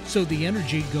phone, so the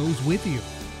energy goes with you.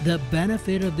 The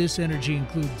benefit of this energy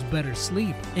includes better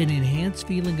sleep, an enhanced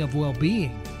feeling of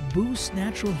well-being, boosts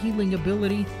natural healing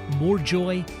ability, more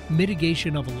joy,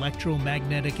 mitigation of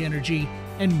electromagnetic energy,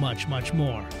 and much, much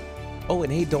more. Oh,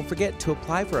 and hey, don't forget to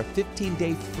apply for a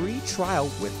 15-day free trial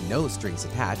with no strings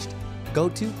attached. Go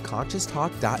to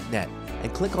ConsciousTalk.net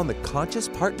and click on the Conscious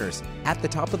Partners at the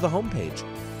top of the homepage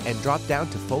and drop down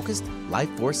to Focused Life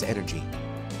Force Energy.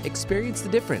 Experience the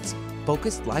difference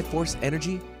Focused Life Force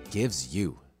Energy gives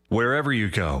you. Wherever you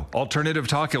go, Alternative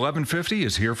Talk 1150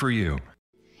 is here for you.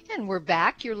 And we're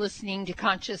back. You're listening to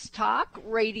Conscious Talk,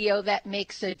 radio that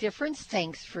makes a difference.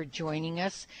 Thanks for joining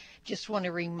us. Just want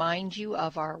to remind you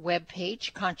of our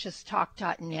webpage,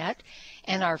 conscioustalk.net,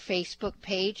 and our Facebook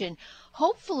page. And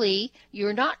hopefully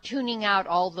you're not tuning out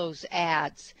all those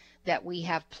ads. that we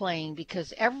have playing,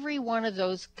 because every one of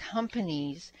those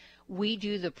companies we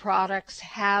do the products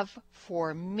have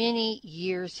for many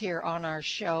years here on our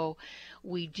show.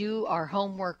 We do our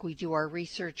homework, we do our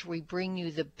research, we bring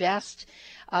you the best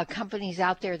companies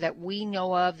out there that we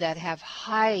know of that have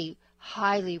highly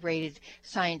rated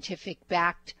scientific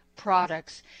backed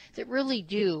products that really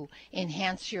do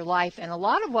enhance your life. And a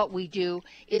lot of what we do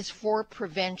is for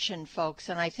prevention, folks.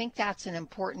 And I think that's an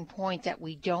important point that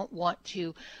we don't want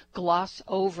to gloss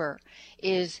over,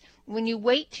 is when you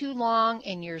wait too long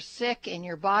and you're sick and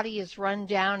your body is run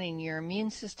down and your immune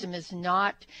system is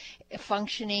not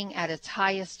functioning at its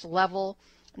highest level,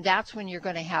 that's when you're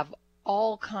going to have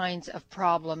all kinds of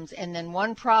problems. And then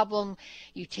one problem,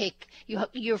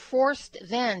 you're forced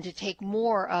then to take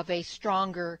more of a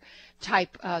stronger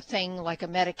type thing, like a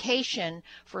medication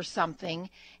for something,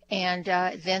 and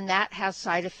then that has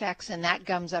side effects and that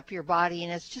gums up your body,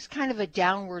 and it's just kind of a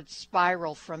downward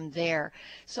spiral from there.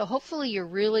 So hopefully you're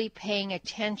really paying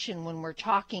attention when we're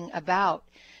talking about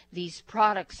these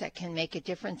products that can make a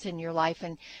difference in your life.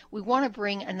 And we want to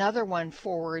bring another one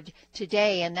forward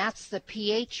today, and that's the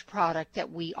pH product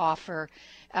that we offer.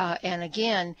 And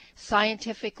again,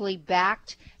 scientifically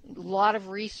backed, a lot of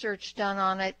research done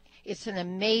on it. It's an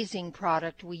amazing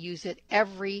product. We use it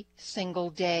every single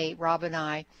day, Rob and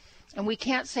I, and we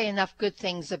can't say enough good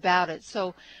things about it.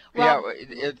 So, Rob,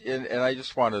 and I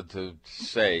just wanted to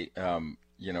say,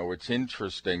 it's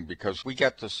interesting because we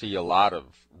get to see a lot of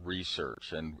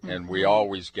research, and we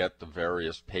always get the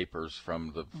various papers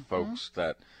from the folks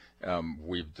that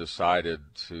we've decided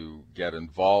to get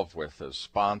involved with as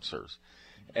sponsors.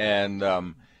 And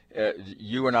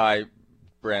you and I,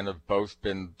 Brenda, have both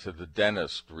been to the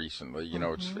dentist recently.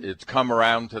 It's come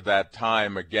around to that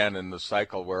time again in the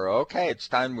cycle where, okay, it's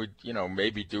time we,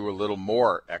 maybe do a little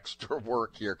more extra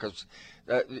work here, because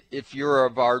if you're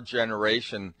of our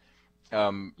generation,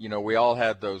 we all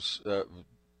had those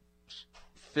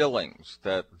fillings,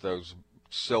 those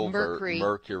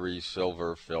mercury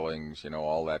silver fillings,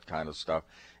 all that kind of stuff.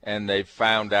 And they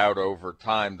found out over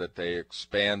time that they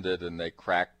expanded and they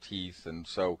cracked teeth. And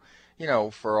so,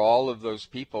 for all of those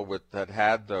people that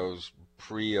had those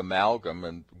pre-amalgam,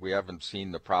 and we haven't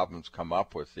seen the problems come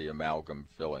up with the amalgam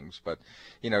fillings, but,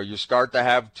 you start to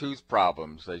have tooth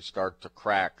problems. They start to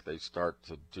crack. They start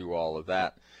to do all of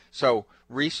that. So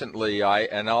recently,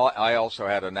 I also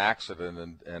had an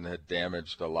accident and had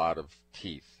damaged a lot of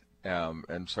teeth.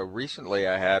 And so recently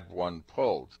I had one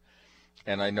pulled.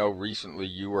 And I know recently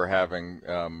you were having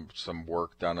some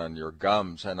work done on your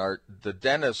gums. And the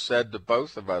dentist said to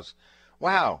both of us,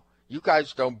 wow, you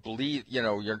guys don't bleed,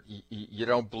 you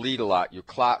don't bleed a lot. You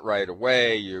clot right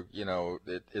away.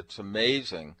 It's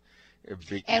amazing.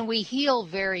 And we heal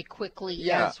very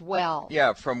quickly as well.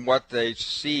 Yeah, from what they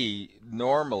see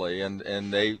normally,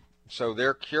 and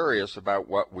they're curious about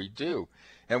what we do.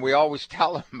 And we always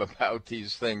tell them about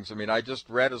these things. I mean, I just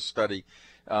read a study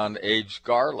on aged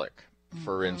garlic,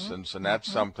 for instance, and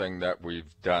that's something that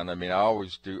we've done. I mean,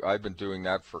 I've been doing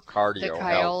that for cardio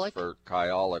health, for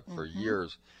kyolic for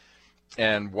years.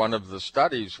 And one of the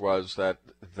studies was that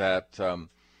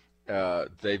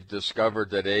they've discovered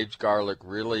that aged garlic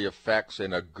really affects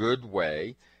in a good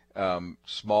way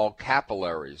small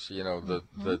capillaries,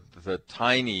 the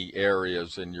tiny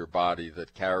areas in your body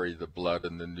that carry the blood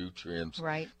and the nutrients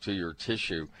to your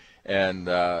tissue. And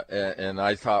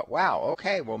I thought, wow,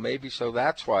 okay, well, maybe so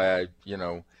that's why I,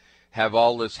 have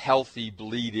all this healthy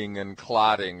bleeding and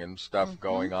clotting and stuff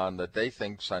going on that they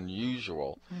think's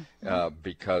unusual,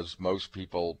 because most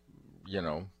people,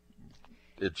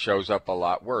 it shows up a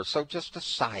lot worse. So just a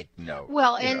side note.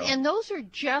 Well, and those are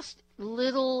just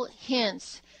little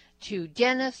hints to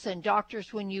dentists and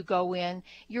doctors when you go in,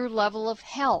 your level of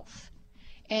health.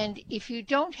 And if you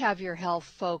don't have your health,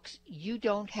 folks, you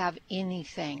don't have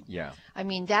anything. Yeah. I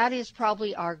mean, that is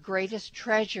probably our greatest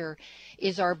treasure,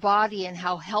 is our body and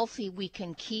how healthy we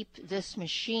can keep this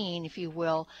machine, if you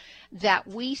will, that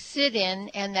we sit in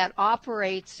and that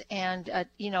operates and,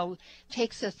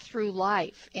 takes us through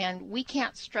life. And we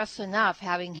can't stress enough,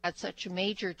 having had such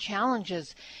major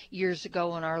challenges years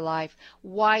ago in our life,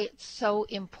 why it's so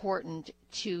important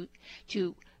to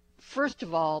first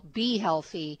of all, be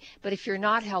healthy, but if you're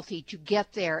not healthy, to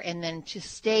get there and then to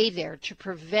stay there, to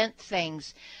prevent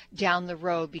things down the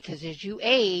road, because as you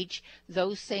age,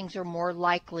 those things are more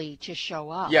likely to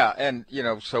show up. Yeah, and,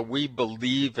 so we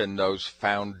believe in those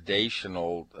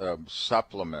foundational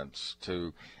supplements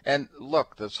and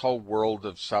look, this whole world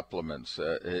of supplements,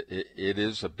 it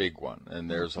is a big one, and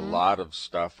there's a lot of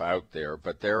stuff out there,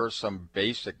 but there are some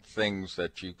basic things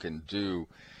that you can do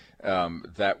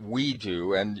that we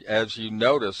do. And as you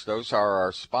notice, those are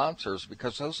our sponsors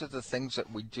because those are the things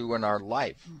that we do in our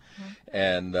life.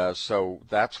 And so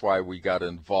that's why we got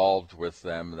involved with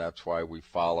them. That's why we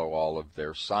follow all of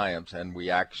their science, and we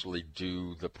actually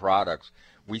do the products.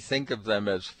 We think of them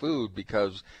as food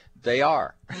because they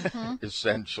are,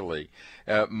 essentially.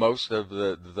 Most of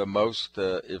the most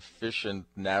efficient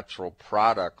natural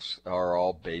products are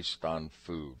all based on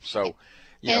food. So,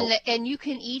 and you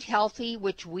can eat healthy,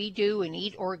 which we do, and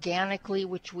eat organically,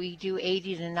 which we do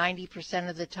 80 to 90%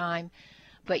 of the time,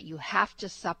 but you have to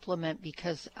supplement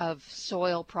because of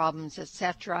soil problems,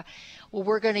 etc. Well,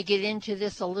 we're going to get into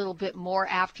this a little bit more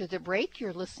after the break.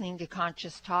 You're listening to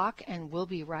Conscious Talk, and we'll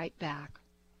be right back.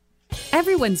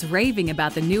 Everyone's raving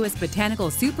about the newest botanical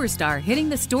superstar hitting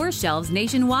the store shelves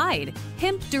nationwide.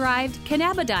 Hemp-derived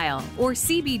cannabidiol, or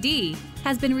CBD,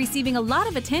 has been receiving a lot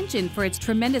of attention for its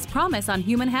tremendous promise on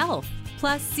human health.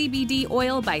 Plus, CBD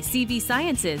Oil by CV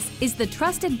Sciences is the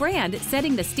trusted brand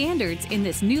setting the standards in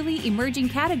this newly emerging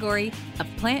category of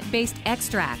plant-based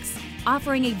extracts,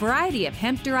 offering a variety of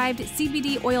hemp-derived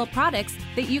CBD oil products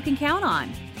that you can count on.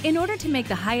 In order to make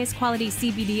the highest quality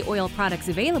CBD oil products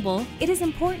available, it is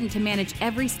important to manage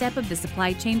every step of the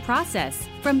supply chain process,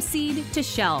 from seed to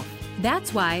shelf.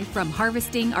 That's why, from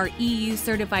harvesting our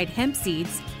EU-certified hemp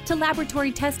seeds, to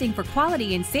laboratory testing for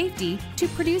quality and safety, to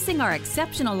producing our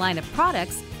exceptional line of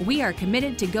products, we are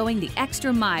committed to going the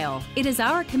extra mile. It is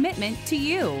our commitment to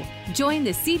you. Join the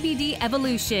CBD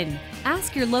evolution.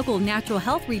 Ask your local natural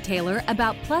health retailer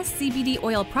about Plus CBD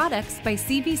oil products by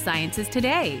CV Sciences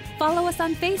today. Follow us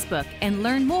on Facebook and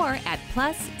learn more at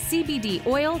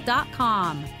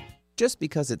pluscbdoil.com. Just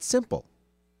because it's simple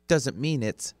doesn't mean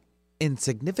it's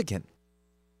insignificant.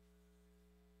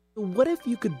 What if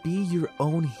you could be your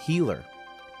own healer?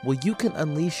 Well, you can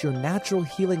unleash your natural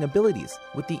healing abilities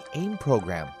with the AIM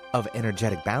program of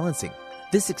energetic balancing.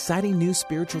 This exciting new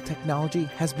spiritual technology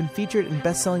has been featured in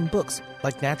best-selling books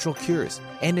like Natural Cures,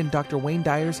 and in Dr. Wayne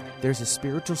Dyer's There's a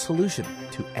Spiritual Solution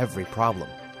to Every Problem.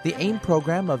 The AIM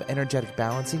program of energetic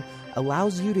balancing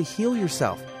allows you to heal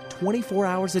yourself 24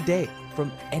 hours a day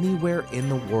from anywhere in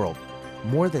the world.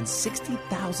 More than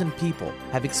 60,000 people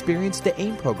have experienced the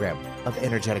AIM program of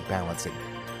energetic balancing.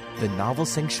 The novel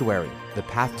Sanctuary, The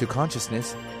Path to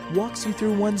Consciousness, walks you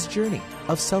through one's journey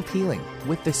of self-healing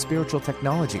with this spiritual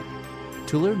technology.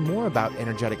 To learn more about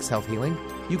energetic self-healing,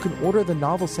 you can order the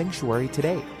novel Sanctuary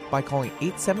today by calling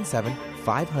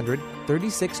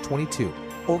 877-500-3622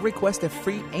 or request a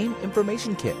free AIM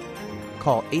information kit.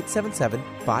 Call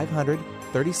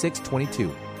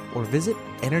 877-500-3622 or visit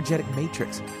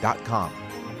energeticmatrix.com.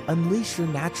 Unleash your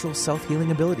natural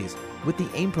self-healing abilities with the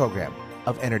AIM program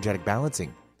of energetic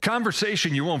balancing.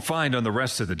 Conversation you won't find on the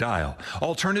rest of the dial.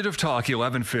 Alternative Talk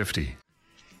 1150.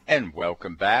 And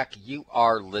welcome back. You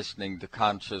are listening to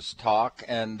Conscious Talk,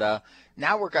 and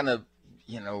now we're going to,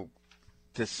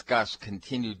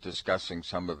 continue discussing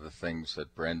some of the things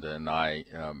that Brenda and I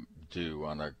do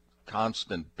on a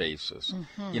constant basis.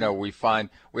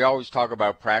 We always talk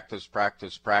about practice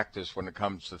when it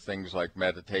comes to things like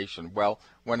meditation. Well,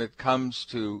 when it comes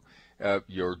to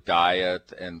your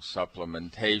diet and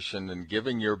supplementation and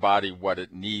giving your body what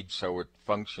it needs so it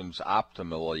functions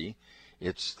optimally,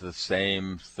 it's the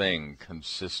same thing,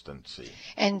 consistency.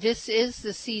 And this is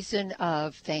the season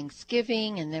of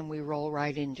Thanksgiving, and then we roll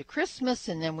right into Christmas,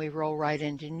 and then we roll right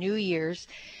into New Year's.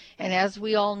 And as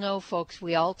we all know, folks,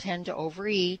 we all tend to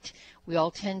overeat. We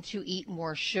all tend to eat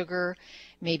more sugar,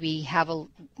 maybe have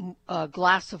a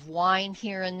glass of wine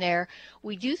here and there.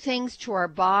 We do things to our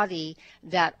body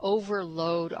that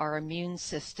overload our immune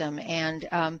system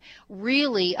and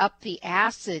really up the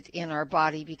acid in our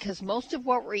body, because most of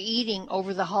what we're eating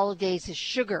over the holidays is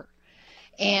sugar.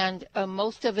 And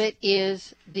most of it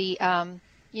is the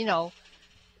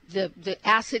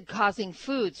acid-causing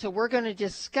food. So we're going to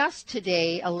discuss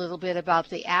today a little bit about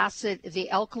the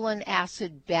alkaline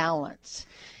acid balance.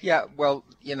 Yeah, well,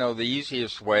 the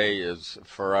easiest way is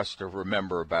for us to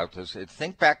remember about this.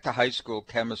 Think back to high school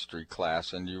chemistry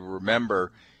class, and you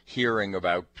remember hearing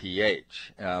about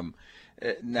pH.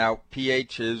 Now,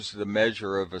 pH is the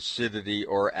measure of acidity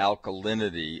or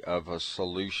alkalinity of a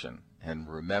solution. And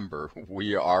remember,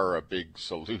 we are a big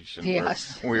solution.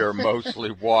 Yes. We are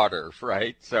mostly water,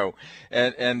 right? So,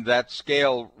 and that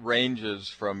scale ranges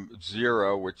from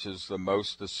 0, which is the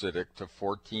most acidic, to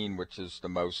 14, which is the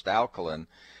most alkaline,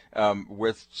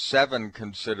 with 7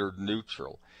 considered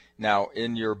neutral. Now,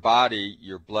 in your body,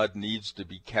 your blood needs to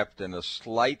be kept in a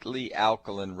slightly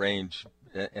alkaline range,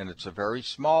 and it's a very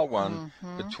small one,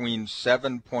 between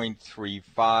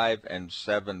 7.35 and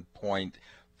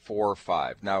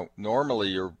 7.45. Now, normally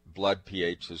your blood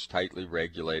pH is tightly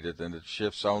regulated, and it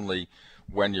shifts only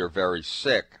when you're very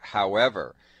sick.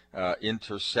 However,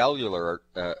 intercellular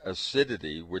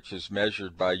acidity, which is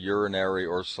measured by urinary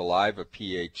or saliva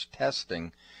pH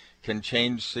testing, can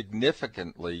change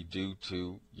significantly due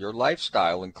to your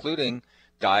lifestyle, including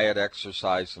diet,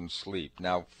 exercise, and sleep.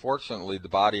 Now, fortunately, the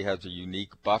body has a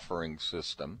unique buffering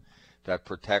system that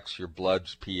protects your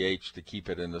blood's pH to keep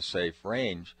it in a safe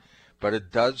range, but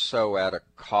it does so at a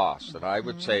cost. And I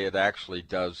would say it actually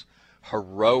does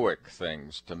heroic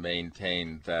things to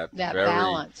maintain that very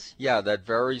balance. Yeah, that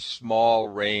very small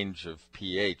range of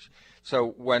pH.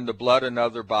 So when the blood and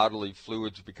other bodily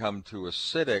fluids become too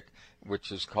acidic,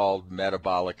 which is called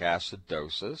metabolic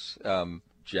acidosis,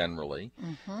 generally,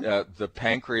 the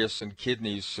pancreas and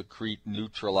kidneys secrete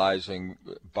neutralizing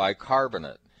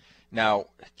bicarbonate. Now,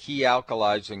 key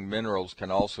alkalizing minerals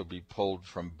can also be pulled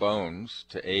from bones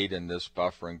to aid in this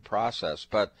buffering process,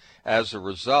 but as a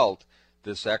result,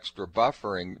 this extra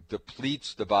buffering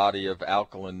depletes the body of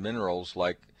alkaline minerals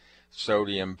like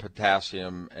sodium,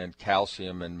 potassium, and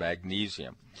calcium and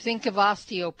magnesium. Think of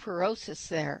osteoporosis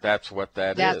there. That's what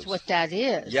that is. That's what that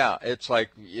is. Yeah, it's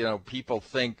like, people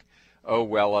think, oh,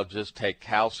 well, I'll just take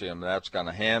calcium, that's going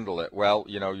to handle it. Well,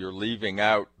 you're leaving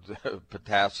out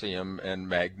potassium and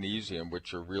magnesium,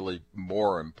 which are really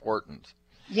more important.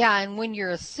 Yeah, and when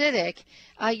you're acidic,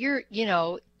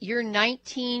 you're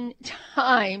 19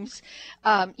 times,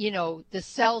 the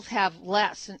cells have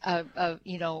less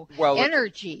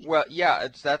energy. Well, yeah,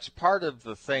 that's part of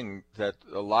the thing that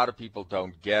a lot of people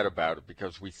don't get about it,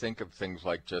 because we think of things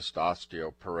like just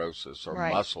osteoporosis or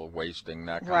muscle wasting,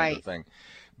 that kind of thing.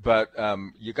 But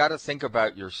you got to think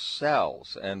about your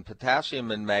cells, and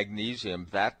potassium and magnesium,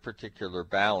 that particular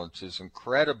balance is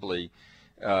incredibly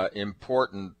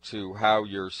important to how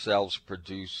your cells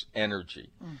produce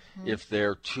energy. If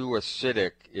they're too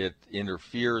acidic, it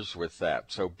interferes with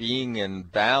that. So being in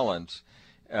balance,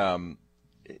 well,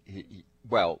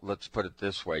 let's put it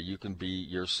this way,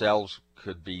 your cells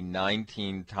could be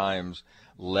 19 times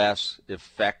less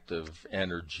effective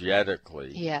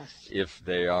energetically if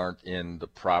they aren't in the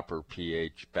proper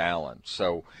pH balance.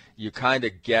 So you kind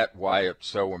of get why it's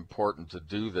so important to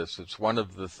do this. It's one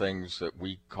of the things that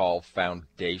we call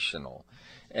foundational.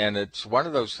 And it's one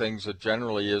of those things that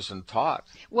generally isn't taught.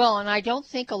 Well, and I don't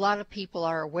think a lot of people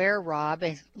are aware, Rob,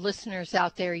 and listeners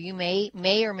out there, you may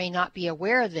or may not be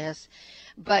aware of this,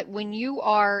 but when you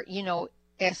are,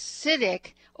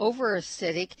 acidic,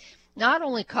 over-acidic, not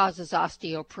only causes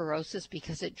osteoporosis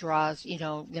because it draws,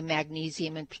 the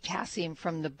magnesium and potassium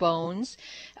from the bones,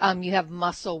 you have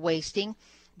muscle wasting,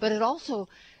 but it also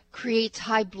creates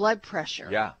high blood pressure.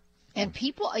 Yeah. And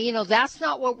people, that's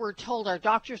not what we're told. Our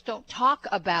doctors don't talk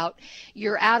about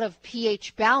you're out of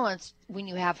pH balance when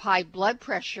you have high blood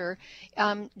pressure.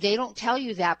 They don't tell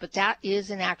you that, but that is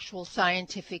an actual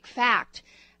scientific fact.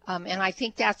 And I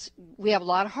think we have a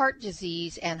lot of heart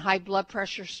disease and high blood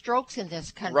pressure, strokes in this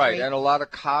country. Right, and a lot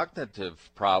of cognitive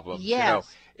problems. Yes.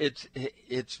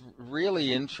 It's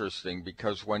really interesting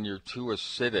because when you're too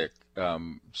acidic,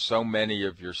 so many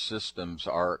of your systems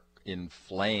are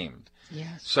inflamed.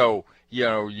 Yes. So,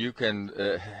 you can,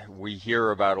 we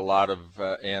hear about a lot of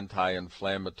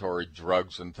anti-inflammatory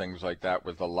drugs and things like that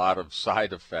with a lot of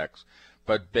side effects.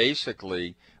 But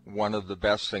basically, one of the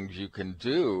best things you can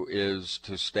do is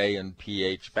to stay in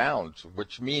pH balance,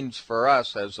 which means for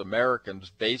us as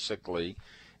Americans, basically,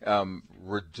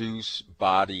 reduce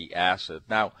body acid.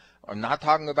 Now, I'm not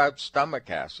talking about stomach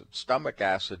acid. Stomach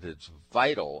acid is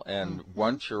vital, and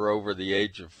once you're over the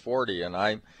age of 40, and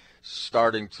I'm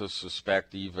starting to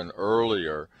suspect even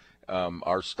earlier,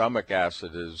 our stomach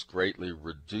acid is greatly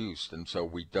reduced, and so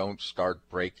we don't start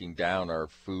breaking down our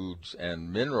foods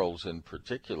and minerals in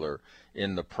particular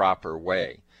in the proper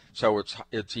way. So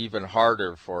it's even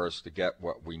harder for us to get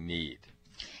what we need.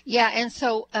 Yeah, and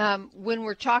so when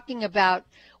we're talking about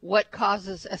what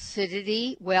causes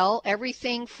acidity, well,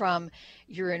 everything from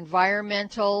your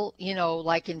environmental,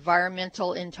 like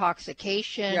environmental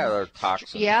intoxication. Yeah, there are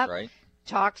toxins, right?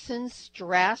 Toxins,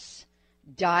 stress,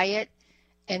 diet,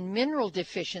 and mineral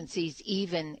deficiencies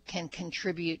even can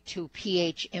contribute to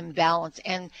pH imbalance.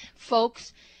 And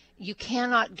folks, you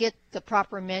cannot get the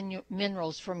proper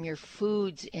minerals from your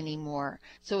foods anymore.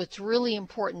 So it's really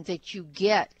important that you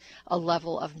get a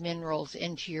level of minerals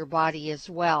into your body as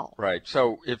well. Right.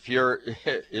 So if you're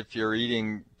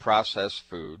eating processed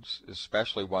foods,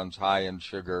 especially ones high in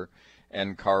sugar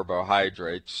and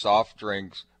carbohydrates, soft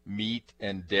drinks, meat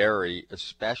and dairy,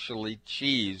 especially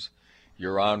cheese,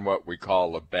 you're on what we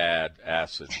call a bad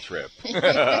acid trip. And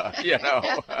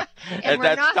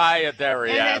that's dietary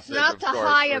and acid. And it's not the course.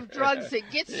 high of drugs that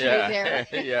gets you there.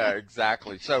 Yeah,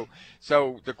 exactly. So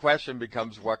the question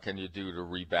becomes, what can you do to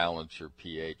rebalance your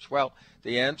pH? Well,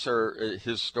 the answer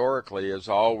historically has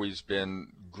always been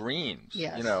greens.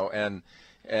 Yes.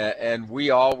 And we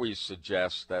always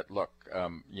suggest that, look,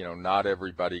 not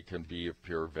everybody can be a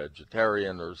pure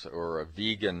vegetarian or a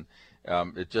vegan.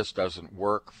 It just doesn't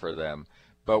work for them.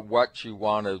 But what you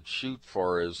want to shoot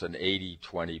for is an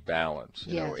 80-20 balance.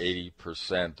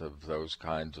 80% of those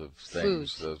kinds of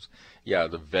things.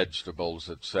 The vegetables,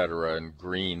 etc., and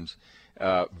greens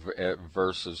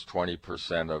versus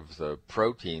 20% of the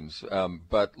proteins.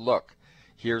 But look,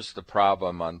 here's the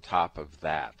problem on top of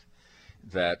that.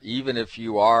 That even if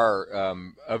you are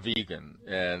a vegan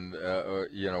and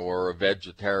or a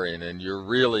vegetarian and you're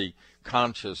really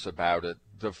conscious about it,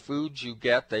 the foods you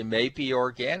get, they may be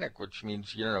organic, which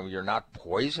means you're not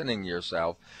poisoning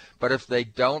yourself. But if they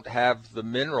don't have the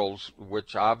minerals,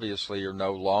 which obviously are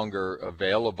no longer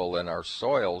available in our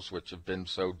soils, which have been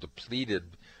so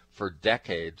depleted for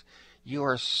decades, you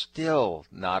are still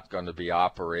not going to be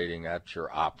operating at your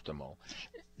optimal.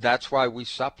 That's why we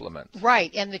supplement.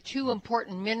 Right, and the two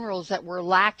important minerals that we're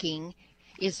lacking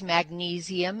is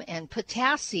magnesium and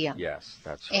potassium. Yes,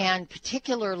 that's right. And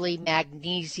particularly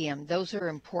magnesium. Those are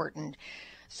important.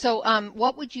 So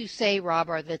what would you say, Rob,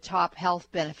 are the top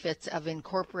health benefits of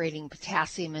incorporating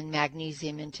potassium and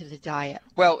magnesium into the diet?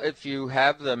 Well, if you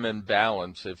have them in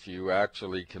balance, if you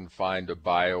actually can find a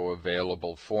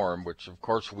bioavailable form, which of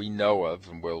course we know of,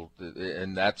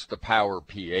 and that's the Power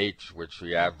pH, which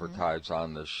we advertise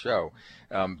on this show.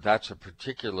 That's a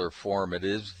particular form. It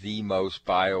is the most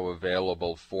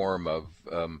bioavailable form of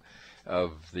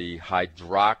the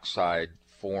hydroxide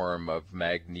form of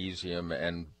magnesium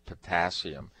and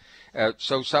potassium.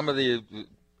 So some of the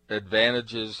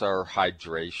advantages are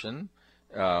hydration,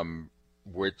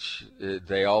 which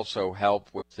they also help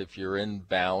with if you're in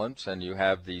balance and you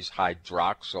have these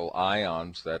hydroxyl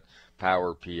ions that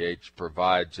Power pH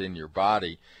provides in your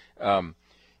body.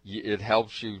 It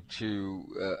helps you to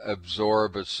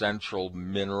absorb essential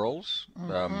minerals,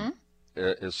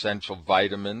 essential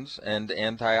vitamins, and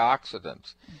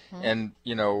antioxidants. And,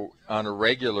 on a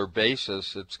regular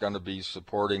basis, it's going to be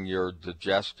supporting your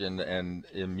digestion and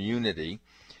immunity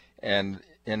and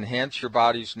enhance your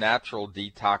body's natural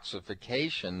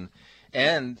detoxification.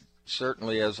 And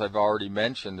certainly, as I've already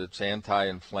mentioned, it's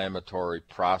anti-inflammatory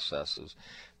processes.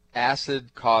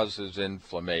 Acid causes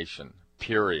inflammation,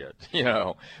 period,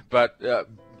 but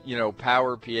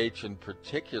Power pH in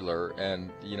particular, and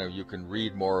you can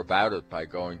read more about it by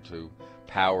going to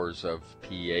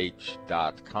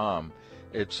powersofph.com.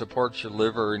 It supports your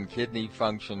liver and kidney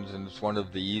functions, and it's one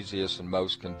of the easiest and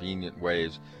most convenient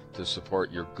ways to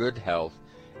support your good health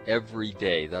every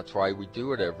day. That's why we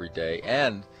do it every day.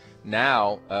 And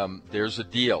now there's a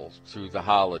deal through the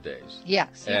holidays.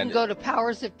 Yes, you can go to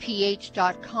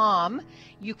powersofph.com.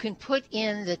 You can put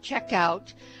in the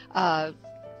checkout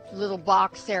little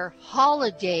box there,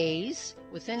 holidays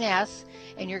with an S,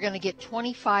 and you're going to get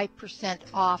 25%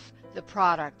 off the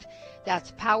product.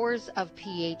 That's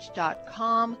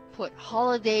powersofph.com. Put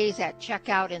holidays at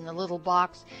checkout in the little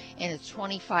box, and it's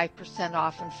 25%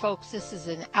 off. And folks, this is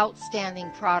an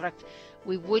outstanding product.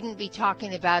 We wouldn't be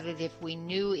talking about it if we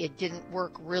knew it didn't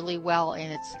work really well,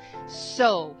 and it's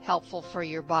so helpful for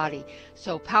your body.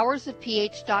 So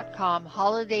powersofph.com,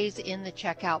 holidays in the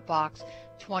checkout box,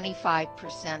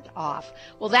 25% off.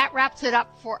 Well, that wraps it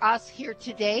up for us here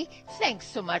today. Thanks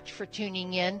so much for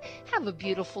tuning in. Have a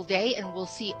beautiful day, and we'll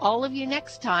see all of you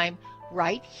next time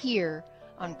right here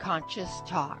on Conscious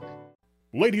Talk.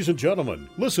 Ladies and gentlemen,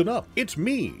 listen up. It's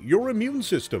me, your immune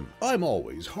system. I'm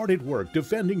always hard at work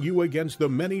defending you against the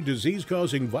many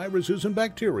disease-causing viruses and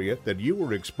bacteria that you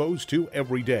are exposed to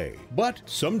every day. But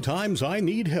sometimes I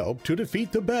need help to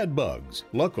defeat the bad bugs.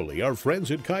 Luckily, our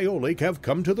friends at Kyolic have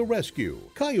come to the rescue.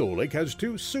 Kyolic has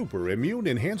two super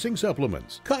immune-enhancing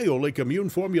supplements, Kyolic Immune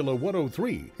Formula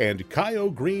 103 and Kyo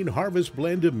Green Harvest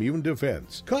Blend Immune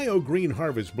Defense. Kyo Green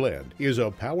Harvest Blend is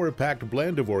a power-packed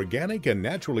blend of organic and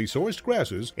naturally sourced grasses,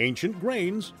 ancient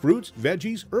grains, fruits,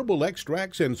 veggies, herbal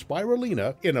extracts, and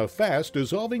spirulina in a fast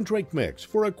dissolving drink mix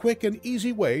for a quick and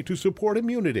easy way to support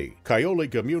immunity.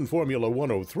 Kyolic Immune Formula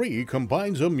 103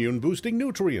 combines immune-boosting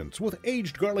nutrients with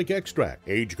aged garlic extract.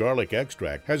 Aged garlic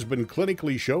extract has been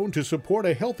clinically shown to support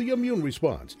a healthy immune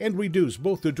response and reduce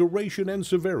both the duration and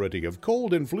severity of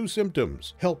cold and flu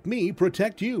symptoms. Help me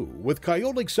protect you with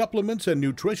Kyolic supplements and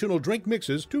nutritional drink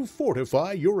mixes to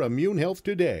fortify your immune health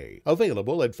today.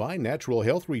 Available at fine natural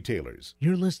health retailers.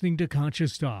 You're listening to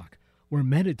Conscious Talk where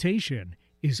meditation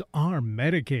is our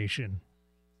medication.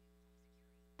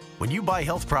 When you buy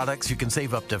health products, you can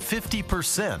save up to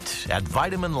 50% at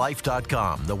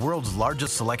vitaminlife.com, the world's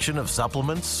largest selection of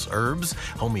supplements, herbs,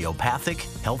 homeopathic,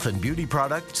 health and beauty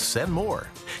products, and more.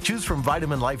 Choose from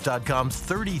vitaminlife.com's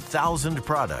 30,000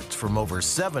 products from over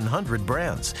 700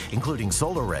 brands, including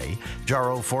Solaray,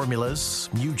 Jarrow Formulas,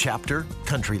 New Chapter,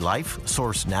 Country Life,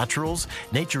 Source Naturals,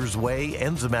 Nature's Way,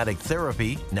 Enzymatic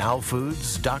Therapy, Now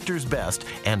Foods, Doctor's Best,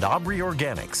 and Aubrey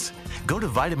Organics. Go to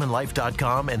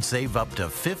vitaminlife.com and save up to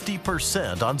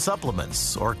 50% on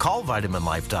supplements, or call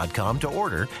vitaminlife.com to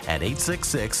order at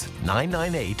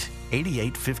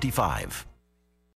 866-998-8855.